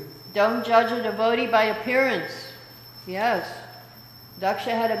appearances. Don't judge a devotee by appearance. Yes. Daksha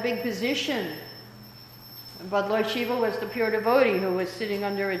had a big position. But Lord Shiva was the pure devotee who was sitting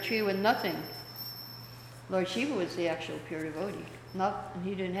under a tree with nothing. Lord Shiva was the actual pure devotee.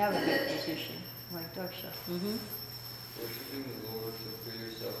 He didn't have a big position like Daksha. Mm-hmm. Worshipping the Lord to free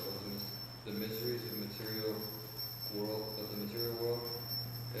yourself of the miseries of the material world,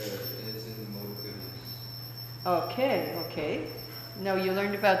 is in the mode of goodness. Okay. Now you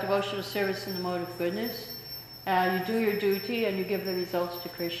learned about devotional service in the mode of goodness. You do your duty and you give the results to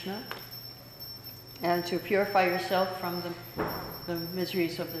Krishna. And to purify yourself from the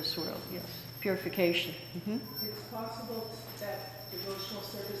miseries of this world. Yes, purification. Mm-hmm. It's possible that devotional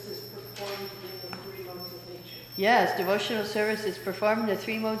service is performed in the 3 modes of nature. Yes, devotional service is performed in the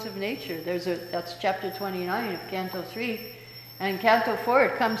 3 modes of nature. That's chapter 29 of Canto 3. And in Canto 4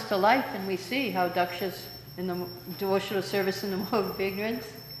 it comes to life and we see how Daksha's in the devotional service in the mode of ignorance,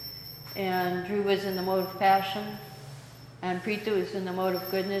 and Dhruva's in the mode of passion, and Prithu is in the mode of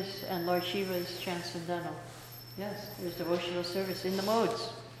goodness, and Lord Shiva is transcendental. Yes, there's devotional service in the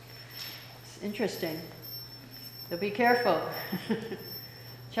modes. It's interesting. So be careful.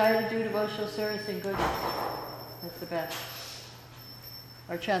 Try to do devotional service in goodness. That's the best.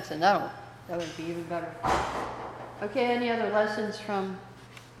 Or transcendental. That would be even better. Okay, any other lessons from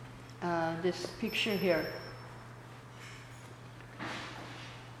this picture here?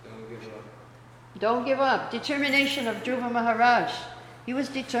 Don't give up. Don't give up. Determination of Dhruva Maharaj. He was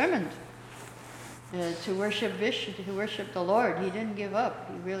determined to worship Vishnu, to worship the Lord. He didn't give up.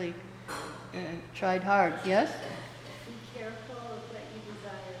 He really tried hard. Yes? Be careful of what you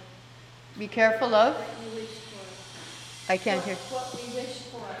desire. Be careful of? What you wish for. I can't hear. What we wish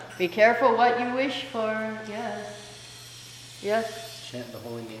for. Be careful what you wish for. Yes. Yes? Chant the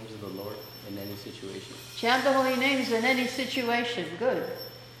holy names of the Lord in any situation. Chant the holy names in any situation. Good.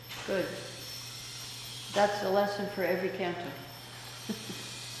 Good. That's a lesson for every canto.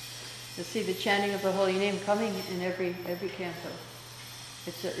 You see the chanting of the holy name coming in every canto.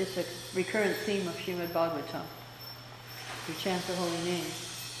 It's a recurrent theme of Srimad-Bhagavatam. You chant the holy name.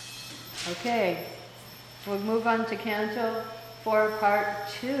 Okay, we'll move on to Canto 4, Part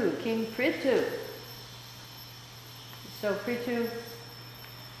 2, King Prithu. So Prithu,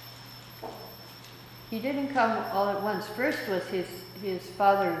 he didn't come all at once. First was his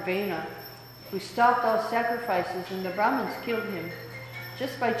father Vena, who stopped all sacrifices, and the Brahmins killed him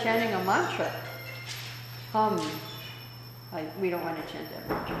just by chanting a mantra. We don't want to chant that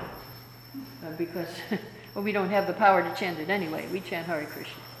mantra because we don't have the power to chant it anyway. We chant Hare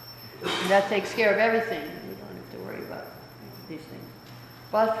Krishna. And that takes care of everything. We don't have to worry about these things.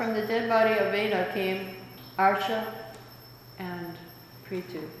 But from the dead body of Vena came Archa and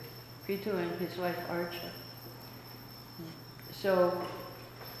Prithu. Prithu and his wife Archa. So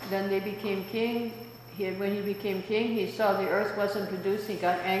then they became king. When he became king, he saw the earth wasn't producing, he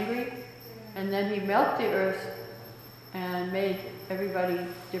got angry, and then he melted the earth and made everybody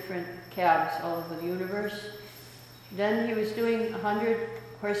different calves all over the universe. Then he was doing 100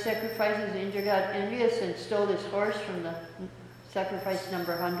 horse sacrifices. Indra got envious and stole his horse from the sacrifice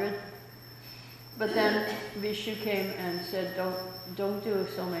number 100. But then Vishnu came and said, don't do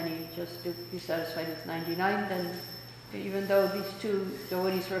so many, just be satisfied with 99. Then, even though these two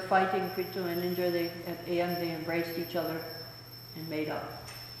devotees were fighting, Prithu and Indra, at the end they embraced each other and made up.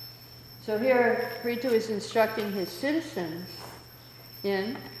 So here, Prithu is instructing his citizens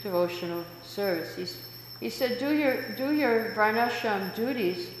in devotional service. He said, do your varnashram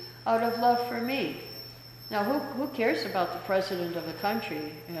duties out of love for me. Now, who cares about the president of the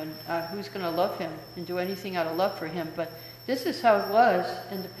country and who's going to love him and do anything out of love for him? But this is how it was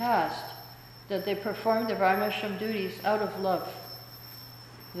in the past, that they performed the varnashram duties out of love.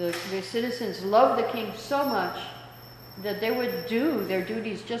 The citizens loved the king so much that they would do their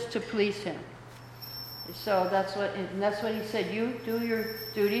duties just to please him. So that's what he said. You do your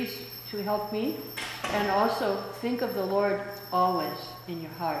duties to help me, and also think of the Lord always in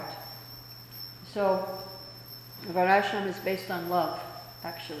your heart. So varnashram is based on love,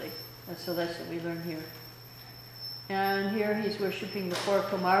 actually. That's the lesson we learn here. And here he's worshipping the 4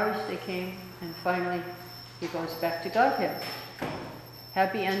 Kumaras. They came, and finally he goes back to Godhead.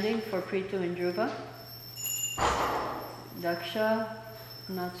 Happy ending for Prithu and Dhruva. Daksha,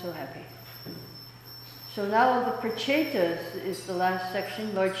 not so happy. So now the Prachetas is the last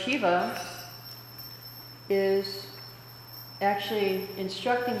section. Lord Shiva is actually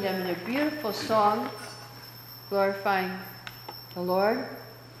instructing them in a beautiful song, glorifying the Lord.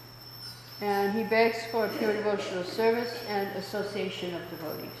 And he begs for pure devotional service and association of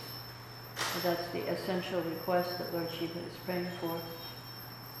devotees. So that's the essential request that Lord Shiva is praying for.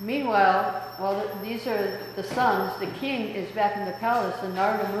 Meanwhile, while these are the sons, the king is back in the palace, and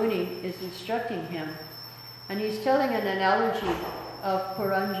Narada Muni is instructing him. And he's telling an analogy of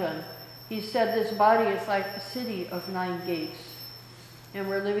Puranjan. He said this body is like a city of 9 gates, and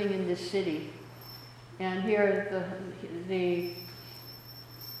we're living in this city. And here the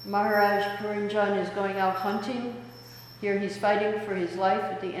Maharaj Puranjan is going out hunting. Here he's fighting for his life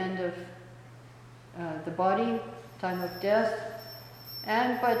at the end of the body, time of death.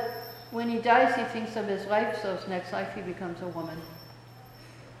 But when he dies, he thinks of his life, so his next life he becomes a woman.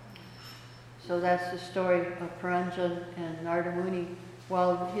 So that's the story of Puranjan and Narada Muni.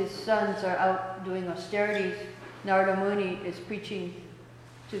 While his sons are out doing austerities, Narada Muni is preaching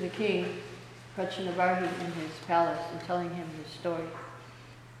to the king, Prachinabarhi, in his palace and telling him his story.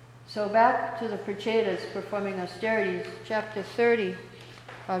 So back to the Prachetas performing austerities, chapter 30.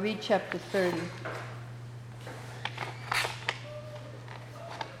 I'll read chapter 30.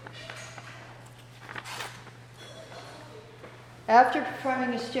 After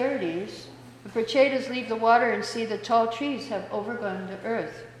performing austerities, the Prachetas leave the water and see the tall trees have overgrown the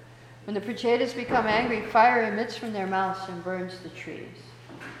earth. When the Prachetas become angry, fire emits from their mouths and burns the trees.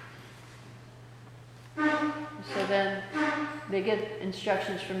 So then they get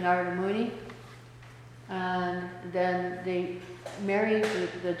instructions from Narada Muni, and then they marry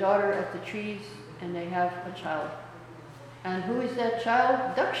the daughter of the trees, and they have a child. And who is that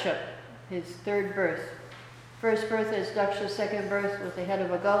child? Daksha, his 3rd birth. First birth is Daksha's 2nd birth with the head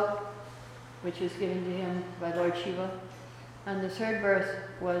of a goat, which was given to him by Lord Shiva. And the 3rd birth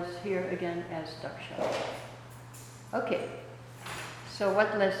was here again as Daksha. Okay, so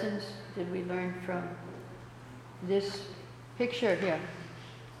what lessons did we learn from this picture here?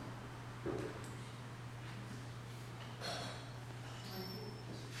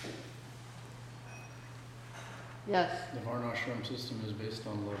 Yes. The varnashram system is based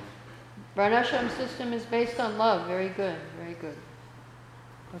on love. Varnashram system is based on love. Very good, very good.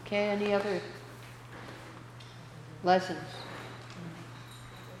 Okay, any other lessons?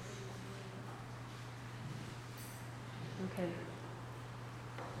 Okay.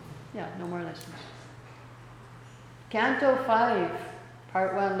 Yeah, no more lessons. Canto 5,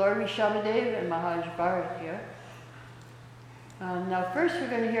 Part 1, Lord Rishabhadev and Mahaj Bharat here. Now first we're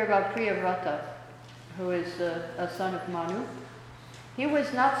going to hear about Priyavrata, who is a son of Manu. He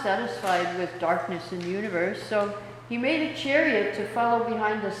was not satisfied with darkness in the universe, so he made a chariot to follow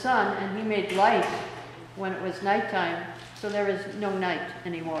behind the sun, and he made light when it was nighttime, so there was no night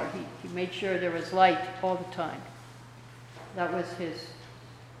anymore. He made sure there was light all the time. That was his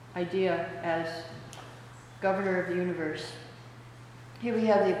idea as governor of the universe. Here we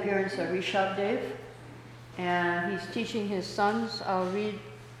have the appearance of Rishabhadev, and he's teaching his sons. I'll read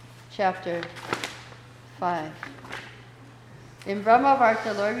chapter 5. In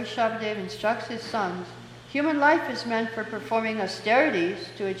Brahmavarta, Lord Rishabhadev instructs his sons, human life is meant for performing austerities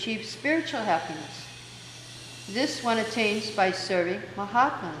to achieve spiritual happiness. This one attains by serving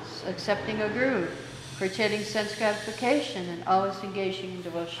Mahatmas, accepting a guru, purchasing sense gratification, and always engaging in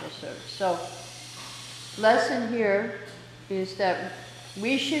devotional service. So, lesson here is that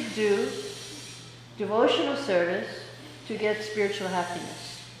we should do devotional service to get spiritual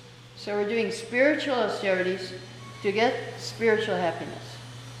happiness. So we're doing spiritual austerities to get spiritual happiness.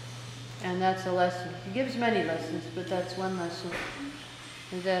 And that's a lesson. He gives many lessons, but that's one lesson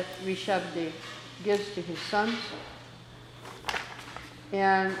that Rishabdev gives to his sons.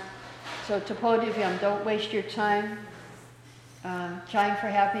 And so Tapodivyam, don't waste your time trying for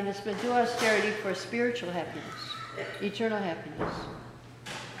happiness, but do austerity for spiritual happiness, eternal happiness.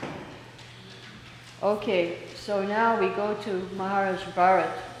 Okay, so now we go to Maharaj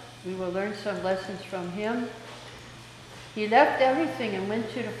Bharat. We will learn some lessons from him. He left everything and went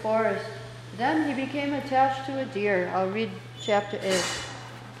to the forest. Then he became attached to a deer. I'll read chapter 8.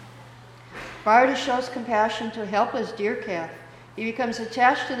 Bharata shows compassion to a helpless deer calf. He becomes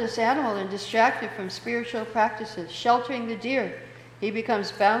attached to this animal and distracted from spiritual practices. Sheltering the deer, he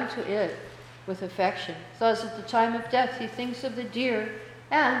becomes bound to it with affection. Thus, at the time of death, he thinks of the deer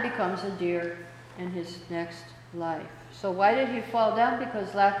and becomes a deer in his next life. So why did he fall down?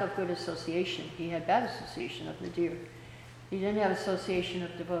 Because lack of good association. He had bad association of the deer. He didn't have association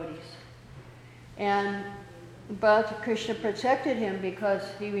of devotees. But Krishna protected him because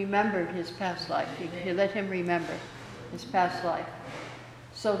he remembered his past life. He let him remember his past life.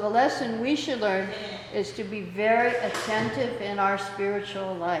 So the lesson we should learn is to be very attentive in our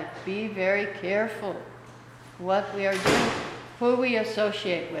spiritual life. Be very careful what we are doing, who we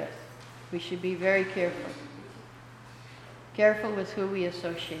associate with. We should be very careful. Careful with who we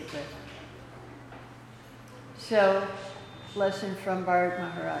associate with. So, lesson from Bharat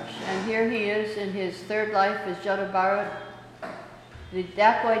Maharaj. And here he is in his third life as Jada Bharat. The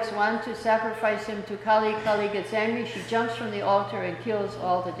dacoits want to sacrifice him to Kali. Kali gets angry. She jumps from the altar and kills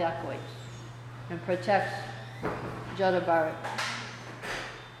all the dacoits and protects Jada Bharat.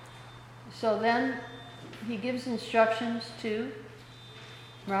 So then he gives instructions to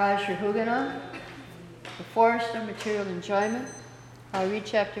Maharaj Rahugana, the forest of material enjoyment. I'll read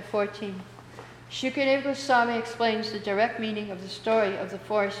chapter 14. Shukadeva Goswami explains the direct meaning of the story of the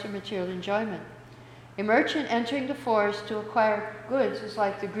forest of material enjoyment. A merchant entering the forest to acquire goods is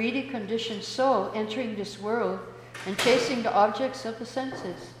like the greedy conditioned soul entering this world and chasing the objects of the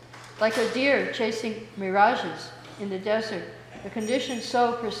senses. Like a deer chasing mirages in the desert, the conditioned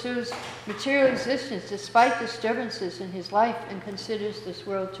soul pursues material existence despite disturbances in his life and considers this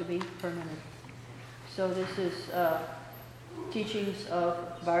world to be permanent. So this is teachings of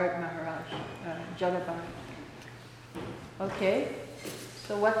Bharat Maharaj, Jada Bharat. Okay,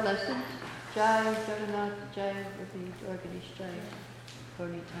 so what lessons? Jai Jagannath, Jai Organish, Jai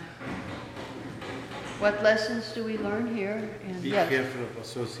Gaurnitai. What lessons do we learn here? And Be careful of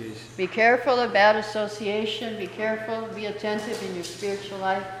association. Be careful of bad association. Be careful. Be attentive in your spiritual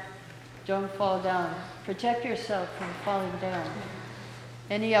life. Don't fall down. Protect yourself from falling down.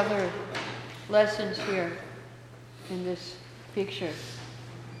 Any other lessons here in this picture?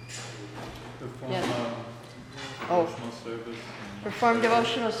 Perform Yes. devotional service. Perform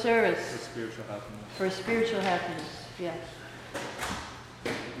devotional service For spiritual happiness. for spiritual happiness. Yes.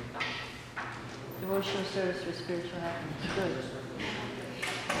 Devotional service for spiritual happiness. Good.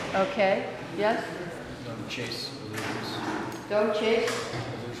 Okay. Yes? Don't chase illusions. Don't chase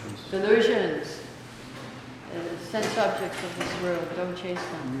delusions. Sense objects of this world. Don't chase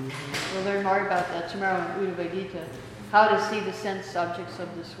them. We'll learn more about that tomorrow in Uddhava Gita. How to see the sense objects of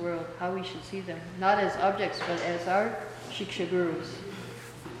this world. How we should see them. Not as objects, but as our Shiksha Gurus.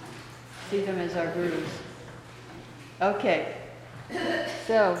 See them as our Gurus. Okay.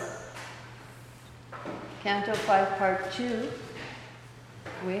 So, Canto 5, Part 2,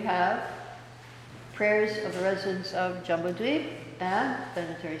 we have prayers of the residents of Jambudvip and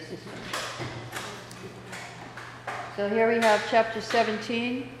planetary system. So here we have chapter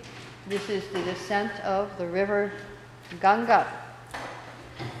 17. This is the descent of the river Ganga.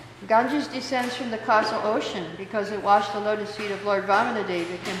 Ganges descends from the causal ocean because it washed the lotus feet of Lord Vamanadeva.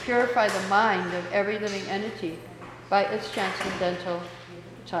 It can purify the mind of every living entity by its transcendental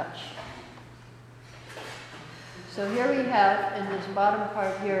touch. So here we have, in this bottom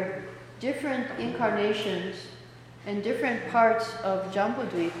part here, different incarnations in different parts of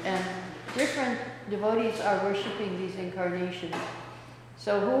Jambudvip, and different devotees are worshipping these incarnations.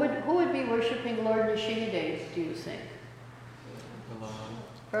 So who would be worshipping Lord Nrsimhadev, do you think?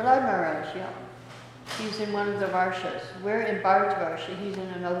 Prahlad Maharaj, yeah. He's in one of the Varshas. We're in Bharat Varsha, he's in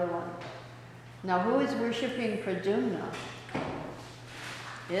another one. Now who is worshipping Pradyumna?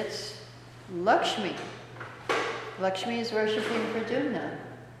 It's Lakshmi. Lakshmi is worshipping Pradyumna.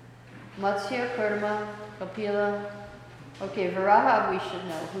 Matsya, Kurma, Kapila. Okay, Varaha we should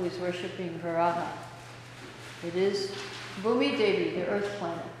know who is worshipping Varaha. It is Bhumi Devi, the earth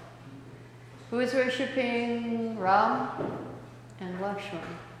planet. Who is worshipping Ram and Lakshman?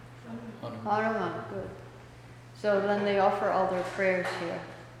 Hanuman, good. So then they offer all their prayers here.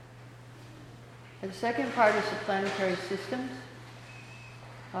 And the second part is the planetary systems.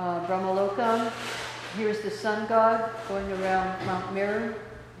 Brahmalokam, here's the sun god going around Mount Meru.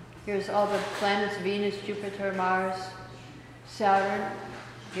 Here's all the planets, Venus, Jupiter, Mars, Saturn.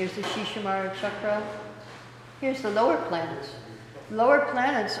 Here's the Shishamara chakra. Here's the lower planets. Lower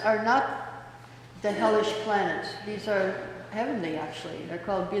planets are not the hellish planets. These are heavenly, actually. They're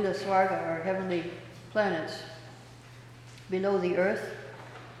called Bilaswarga, or heavenly planets, below the earth.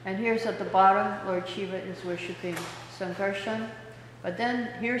 And here's at the bottom, Lord Shiva is worshipping Sankarshan. But then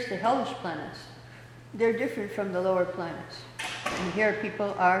here's the hellish planets. They're different from the lower planets. And here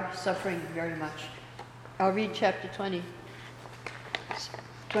people are suffering very much. I'll read chapter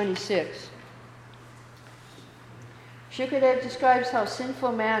 26. Shukadev describes how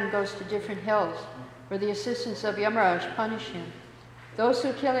sinful man goes to different hells, where the assistants of Yamaraj punish him. Those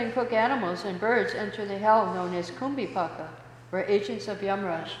who kill and cook animals and birds enter the hell known as Kumbhipaka, where agents of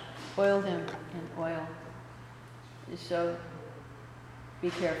Yamaraj boil them in oil. So be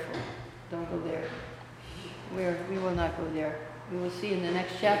careful. Don't go there. We will not go there. We will see in the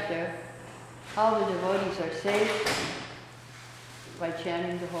next chapter how the devotees are saved by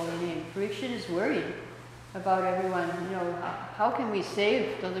chanting the holy name. Parikshit is worried about everyone. How can we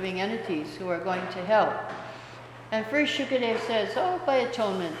save the living entities who are going to hell? And first Shukadev says, by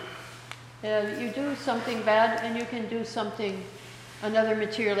atonement. You do something bad and you can do another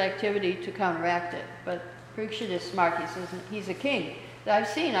material activity to counteract it. But Parikshit is smart. He says, he's a king.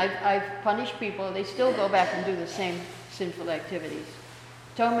 I've punished people. They still go back and do the same sinful activities.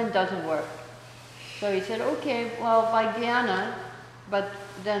 Atonement doesn't work. So he said, okay, well, by jnana, but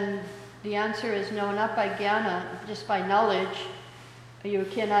then the answer is no, not by jnana, just by knowledge. You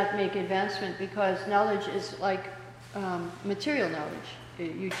cannot make advancement because knowledge is like material knowledge.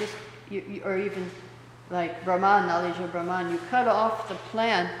 Or even like Brahman, knowledge of Brahman. You cut off the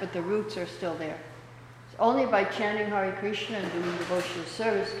plant, but the roots are still there. Only by chanting Hare Krishna and doing devotional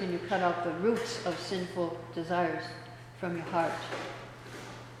service can you cut out the roots of sinful desires from your heart.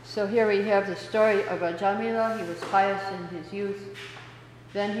 So here we have the story of Ajamila. He was pious in his youth.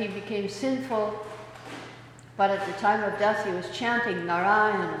 Then he became sinful, but at the time of death he was chanting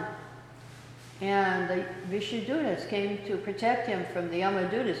Narayana. And the Vishudutas came to protect him from the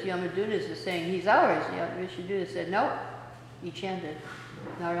Yamadutas. Yamadutas is saying, he's ours. Vishudutas said, no. He chanted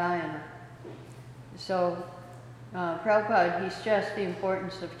Narayana. So Prabhupada, he stressed the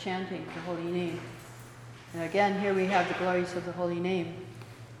importance of chanting the holy name. And again, here we have the glories of the holy name.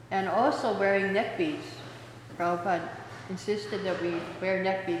 And also wearing neck beads. Prabhupada insisted that we wear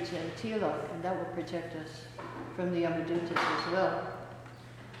neck beads and tilak, and that will protect us from the Yamadutas as well.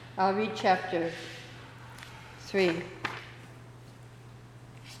 I'll read chapter 3.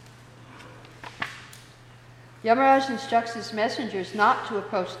 Yamaraj instructs his messengers not to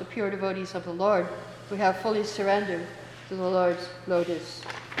approach the pure devotees of the Lord who have fully surrendered to the Lord's lotus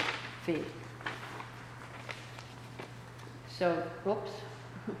feet. So, whoops.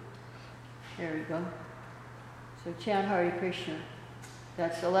 There we go. So chant Hare Krishna.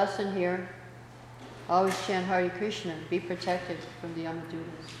 That's the lesson here. Always chant Hare Krishna. Be protected from the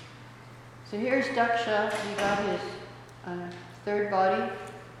Yamadutas. So here's Daksha. He got his third body.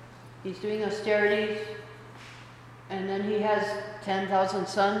 He's doing austerities. And then he has 10,000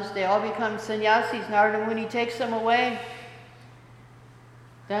 sons. They all become sannyasis. Narada Muni takes them away.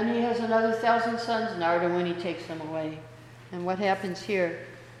 Then he has another 1,000 sons. Narada Muni takes them away. And what happens here?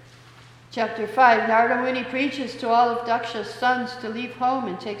 Chapter 5, Narada Muni preaches to all of Daksha's sons to leave home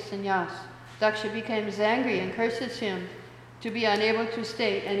and take sannyas. Daksha becomes angry and curses him to be unable to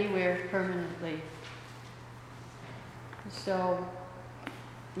stay anywhere permanently. So,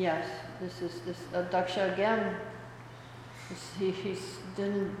 yes, this is Daksha again. He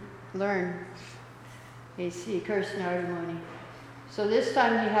didn't learn. He cursed Narada Muni. So this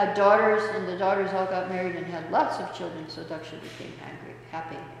time he had daughters, and the daughters all got married and had lots of children, so Daksha became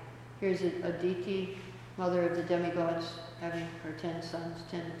happy. Here's Aditi, mother of the demigods, having her 10 sons,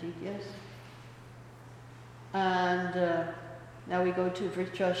 10 Adityas. And now we go to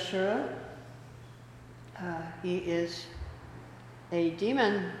Vritrashura. He is a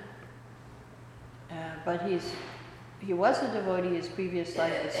demon, but he was a devotee in his previous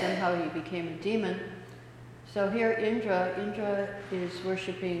life, but somehow he became a demon. So here Indra is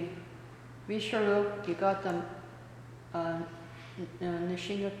worshipping Vishwarup. He got them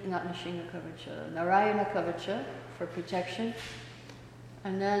Narayana Kavacha for protection.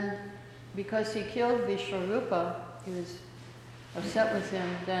 And then because he killed Vishwarupa, he was upset with him,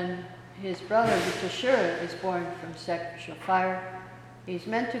 then his brother Vitashura is born from sacrificial fire. He's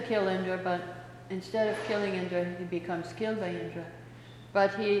meant to kill Indra, but instead of killing Indra, he becomes killed by Indra.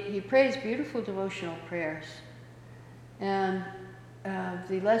 But he prays beautiful devotional prayers. And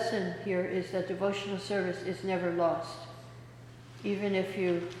the lesson here is that devotional service is never lost. Even if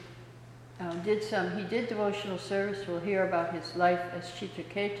you he did devotional service, we'll hear about his life as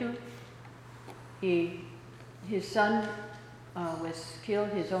Chitraketu. His son was killed,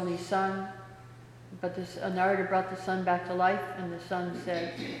 his only son, but a narrator brought the son back to life, and the son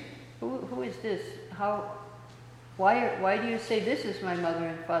said, who is this? Why do you say this is my mother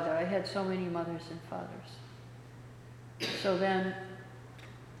and father? I had so many mothers and fathers. So then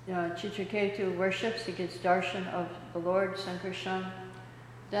Chitraketu worships, he gets darshan of the Lord, Sankarshan.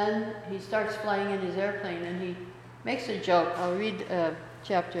 Then he starts flying in his airplane and he makes a joke. I'll read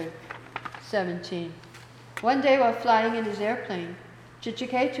chapter 17. One day while flying in his airplane,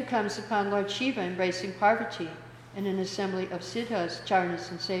 Chitraketu comes upon Lord Shiva embracing Parvati in an assembly of siddhas,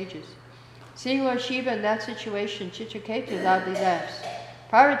 charnas, and sages. Seeing Lord Shiva in that situation, Chitraketu loudly laughs.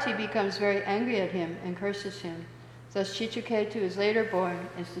 Parvati becomes very angry at him and curses him. Thus Chitraketu is later born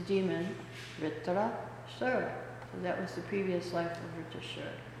as the demon Vritrasura. So that was the previous life of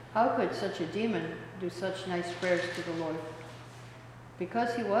Vritrasura. How could such a demon do such nice prayers to the Lord?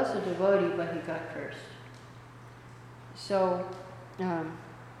 Because he was a devotee, but he got cursed. So the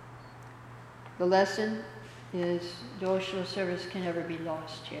lesson is devotional service can never be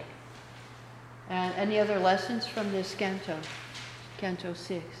lost here. And any other lessons from this canto? Canto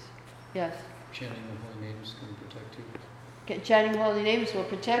 6. Yes? Chanting the holy names can protect you. Chanting holy names will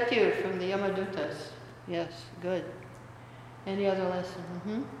protect you from the Yamadutas. Yes, good. Any other lesson?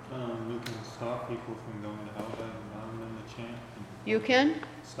 You can stop people from going to hell by allowing them to chant. You can?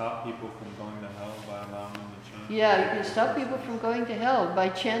 Stop people from going to hell by allowing them to chant. Yeah, you can stop people from going to hell by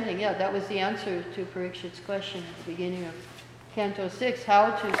chanting. Yeah, that was the answer to Parikshit's question at the beginning of Canto 6,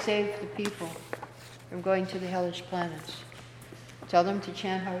 how to save the people from going to the hellish planets. Tell them to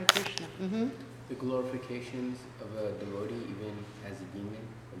chant Hare Krishna. The glorifications of a devotee, even as a demon,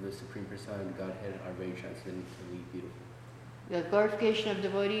 of the Supreme Personality of Godhead are very transcendently beautiful. The glorification of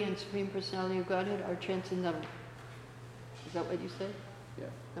devotee and Supreme Personality of Godhead are transcendental. Is that what you said? Yeah.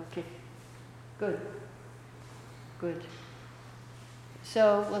 Okay. Good. Good.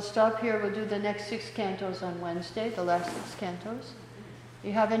 So we'll stop here. We'll do the next 6 cantos on Wednesday, the last 6 cantos. Do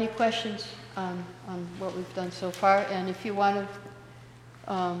you have any questions on what we've done so far? And if you want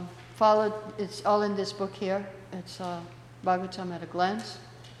to follow, it's all in this book here. It's Bhagavatam at a glance.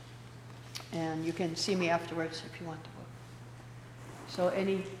 And you can see me afterwards if you want to book. So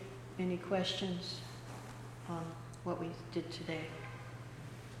any questions on what we did today?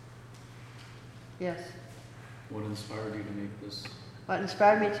 Yes? What inspired you to make this? What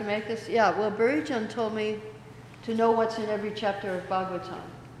inspired me to make this? Yeah, well, Burijan told me to know what's in every chapter of Bhagavatam.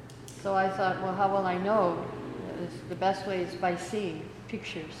 So I thought, well, how will I know? The best way is by seeing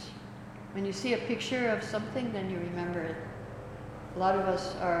pictures. When you see a picture of something, then you remember it. A lot of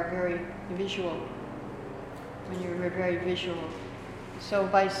us are very visual. We're very visual. So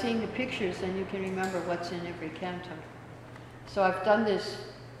by seeing the pictures, then you can remember what's in every canto. So I've done this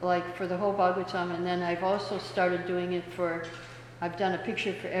like for the whole Bhagavatam, and then I've also started doing it I've done a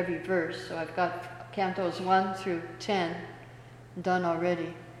picture for every verse. So I've got cantos 1 through 10 done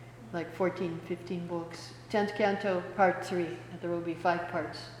already, like 14, 15 books. 10th canto, part 3. There will be 5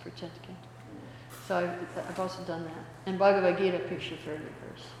 parts for 10th canto. So I've also done that. And Bhagavad Gita picture for every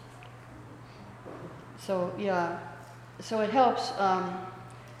verse. So yeah, so it helps.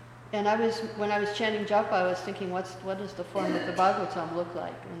 And when I was chanting japa, I was thinking, what does the form of the Bhagavatam look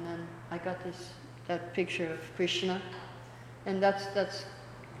like? And then I got that picture of Krishna, and that's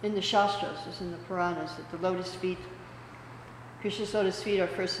in the Shastras, it's in the Puranas, that the lotus feet, Krishna's lotus feet are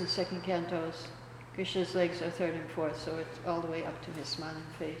 1st and 2nd cantos. Krishna's legs are 3rd and 4th, so it's all the way up to his smiling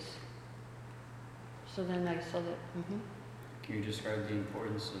face. So then I saw that. Can you describe the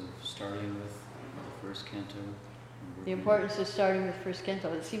importance of starting with the 1st canto? The importance of starting with 1st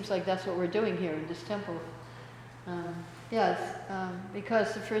canto. It seems like that's what we're doing here in this temple.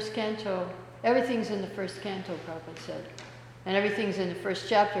 Because the 1st canto, everything's in the 1st canto, Prabhupada said. And everything's in the 1st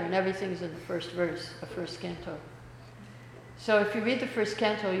chapter, and everything's in the 1st verse of 1st canto. So if you read the 1st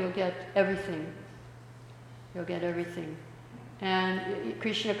canto, you'll get everything. You'll get everything. And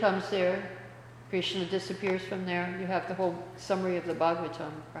Krishna comes there, Krishna disappears from there. You have the whole summary of the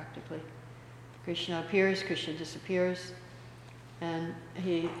Bhagavatam, practically. Krishna appears, Krishna disappears, and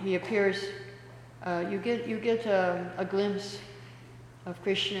he appears. You get a glimpse of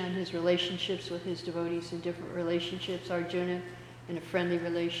Krishna and his relationships with his devotees in different relationships. Arjuna in a friendly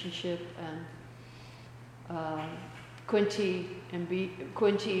relationship, and Kunti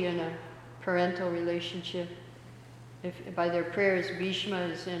in a parental relationship. If by their prayers, Bhishma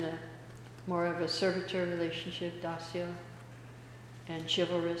is in a more of a servitor relationship, Dasya, and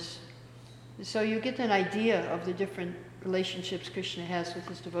chivalrous. So you get an idea of the different relationships Krishna has with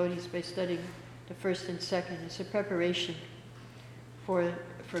his devotees by studying the first and second. It's a preparation for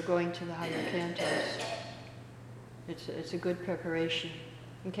going to the higher cantos. It's a good preparation.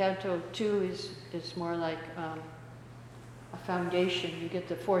 And Canto 2 is more like a foundation. You get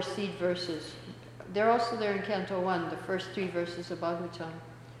the 4 seed verses. They're also there in Canto 1. The first 3 verses of Bhagavatam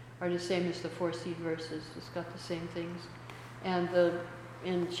are the same as the 4 seed verses. It's got the same things. And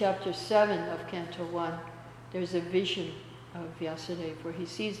in chapter 7 of Canto 1, there's a vision of Vyasadeva where he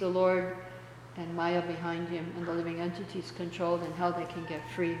sees the Lord and Maya behind him and the living entities controlled and how they can get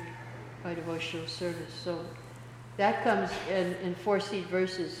free by devotional service. So that comes in 4 seed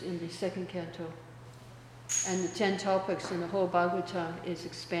verses in the second canto. And the 10 topics in the whole Bhagavatam is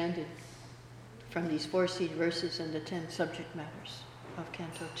expanded from these 4 seed verses and the 10 subject matters of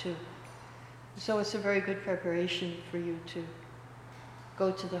Canto 2. So it's a very good preparation for you to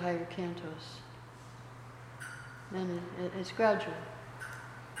go to the higher cantos. Then it's gradual.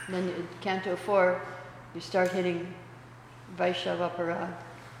 Then in Canto 4, you start hitting Vaishnava Aparad,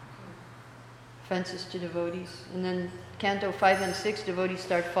 offenses to devotees. And then Canto 5 and 6, devotees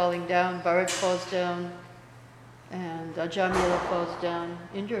start falling down. Bharat falls down, and Ajamila falls down.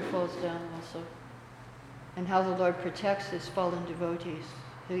 Indra falls down also. And how the Lord protects his fallen devotees.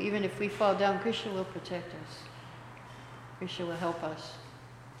 So even if we fall down, Krishna will protect us. Krishna will help us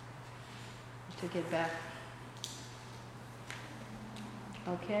to get back.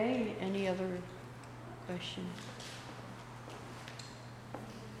 Okay, any other questions?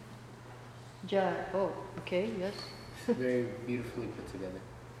 Oh, okay, yes. Very beautifully put together.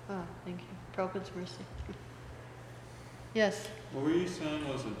 Oh, thank you. Prabhupada's mercy. Yes. What were you saying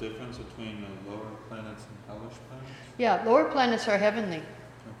was the difference between the lower planets and hellish planets? Yeah, lower planets are heavenly.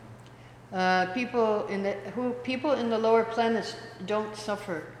 Okay. People in the lower planets don't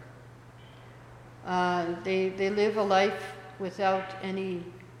suffer. They live a life without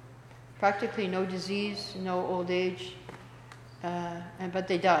practically no disease, no old age, but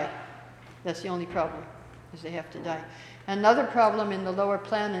they die. That's the only problem, is they have to die. Another problem in the lower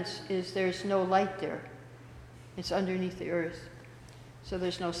planets is there's no light there. It's underneath the earth, so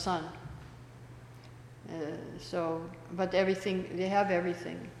there's no sun. But everything, they have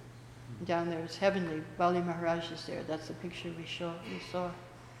everything down there. It's heavenly. Bali Maharaj is there. That's the picture we saw.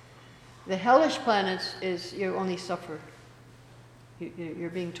 The hellish planets is you only suffer. You're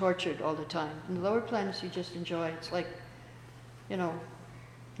being tortured all the time. In the lower planets, you just enjoy. It's like,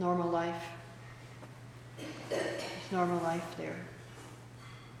 normal life. It's normal life there.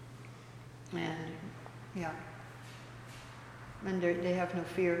 And, yeah. And they have no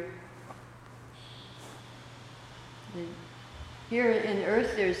fear. Here in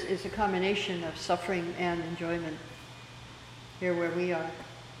earth, is a combination of suffering and enjoyment. Here where we are,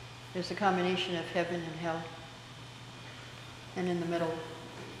 there's a combination of heaven and hell. And in the middle.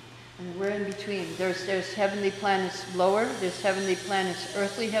 And we're in between. There's heavenly planets lower, there's heavenly planets,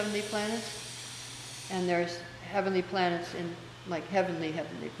 earthly heavenly planets, and there's heavenly planets in, like heavenly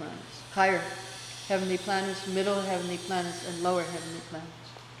planets. Higher heavenly planets, middle heavenly planets, and lower heavenly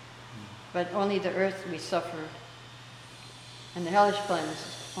planets. But only the earth we suffer. And the hellish planets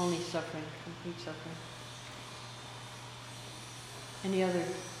is only suffering, complete suffering. Any other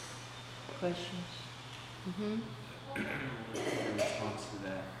questions? Mm-hmm. In response to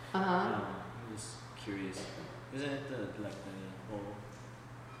that, I was curious. Isn't it the whole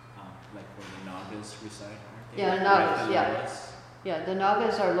like where the Nagas reside? Aren't they? Yeah, Nagas. Yeah. Yeah, the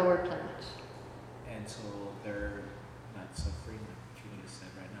Nagas are lower planets. And so they're not suffering, like you just said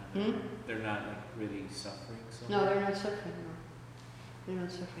right now. They're not like really suffering. So No, they're not suffering. No. They're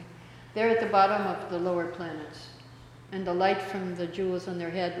not suffering. They're at the bottom of the lower planets, and the light from the jewels on their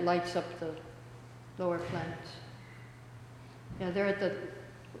head lights up the lower planets. Yeah, they're at the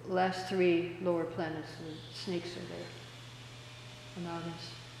last 3 lower planets. The snakes are there, the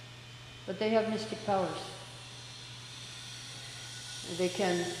Nagas. But they have mystic powers. They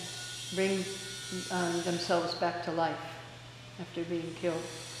can bring themselves back to life after being killed.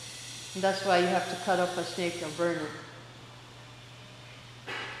 And that's why you have to cut up a snake or burn it.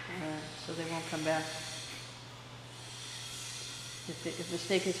 So they won't come back. If the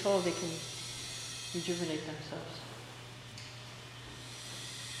snake is whole, they can rejuvenate themselves.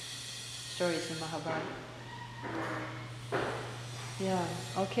 Stories in Mahabharata. Yeah.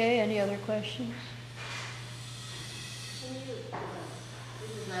 Okay. Any other questions? Can you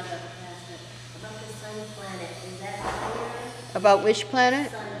not about the past, but about the sun planet. Is that higher? About which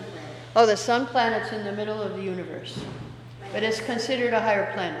planet? Sun planet. Oh, the sun planet's in the middle of the universe. But it's considered a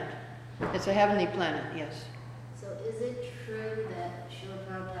higher planet. It's a heavenly planet, yes. So is it true that Srila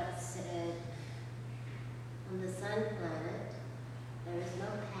Prabhupada said on the sun planet there is no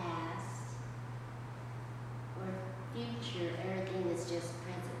past or future, everything is just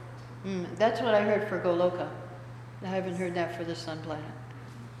present? That's what I heard for Goloka. I haven't heard that for the sun planet.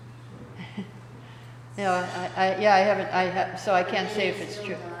 I haven't. So I can't say if it's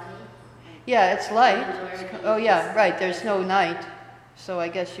true. Yeah, it's light. Oh yeah, right. There's no night, so I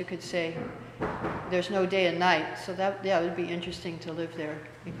guess you could say there's no day and night. So that would be interesting to live there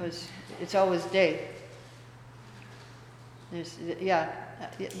because it's always day.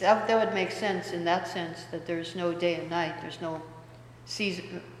 That would make sense in that sense that there's no day and night. There's no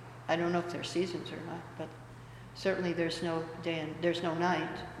season. I don't know if there's seasons or not, but certainly there's no day and there's no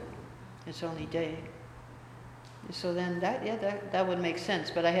night. It's only day. So then that would make sense,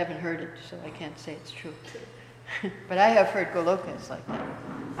 but I haven't heard it, so I can't say it's true. But I have heard Goloka is like that.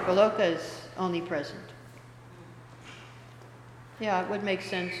 Goloka is only present. Yeah, it would make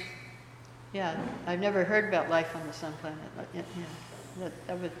sense. Yeah, I've never heard about life on the sun planet.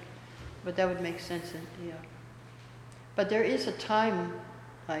 That would make sense. But there is a time,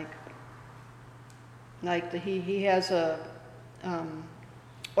 he has a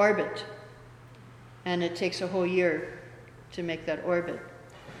orbit. And it takes a whole year to make that orbit.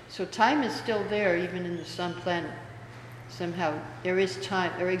 So time is still there even in the sun planet. Somehow there is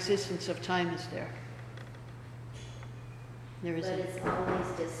time, their existence of time is there. But it's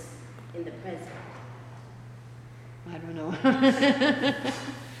always just in the present. I don't know.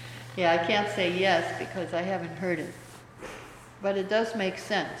 Yeah, I can't say yes because I haven't heard it. But it does make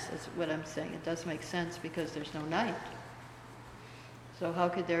sense, is what I'm saying. It does make sense because there's no night. So how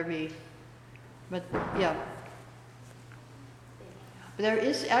could there be... But yeah, there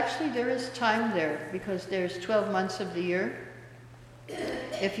is time there because there's 12 months of the year.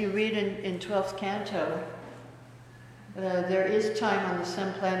 If you read in 12th canto, there is time on the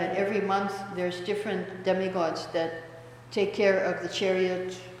sun planet. Every month there's different demigods that take care of the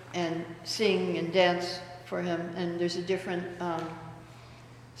chariot and sing and dance for him. And there's a different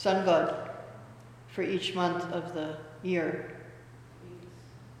sun god for each month of the year.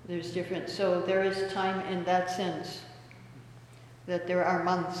 There's different, so there is time in that sense, that there are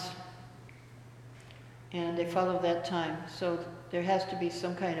months, and they follow that time. So there has to be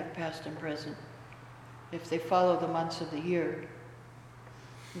some kind of past and present. If they follow the months of the year,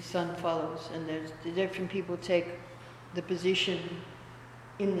 the sun follows, and the different people take the position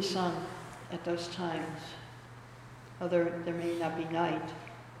in the sun at those times. There may not be night,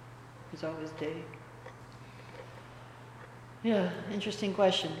 there's always day. Yeah, interesting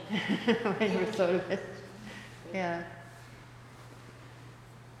question. I never thought of it. Yeah.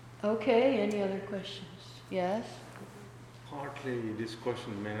 Okay, any other questions? Yes? Partly this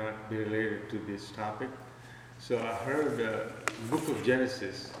question may not be related to this topic. So I heard the book of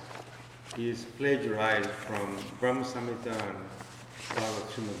Genesis is plagiarized from Brahma Samhita and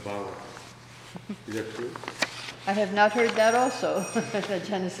Srimad-Bhagavatam. Is that true? I have not heard that also, that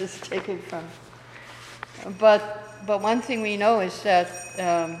Genesis is taken from. But one thing we know is that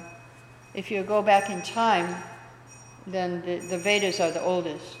if you go back in time, then the Vedas are the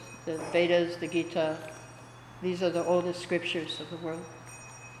oldest. The Vedas, the Gita, these are the oldest scriptures of the world.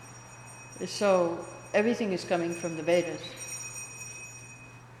 So everything is coming from the Vedas.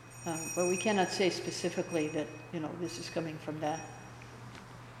 But we cannot say specifically that, this is coming from that.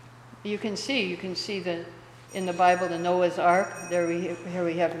 You can see that in the Bible, the Noah's Ark, here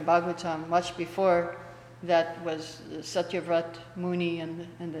we have in Bhagavatam, much before that was Satyavrat Muni and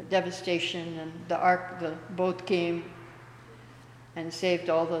the devastation, and the ark, the boat came and saved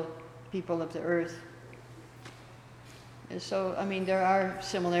all the people of the earth. And so, there are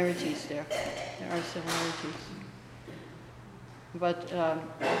similarities there. There are similarities. But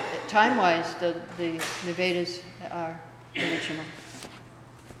time-wise, the Vedas are original.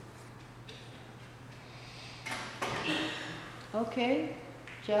 Okay.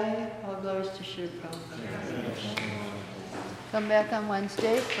 Jai, all glories to Srila Prabhupada. Come back on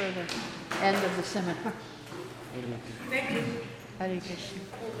Wednesday for the end of the seminar. Thank you. Hare Krishna.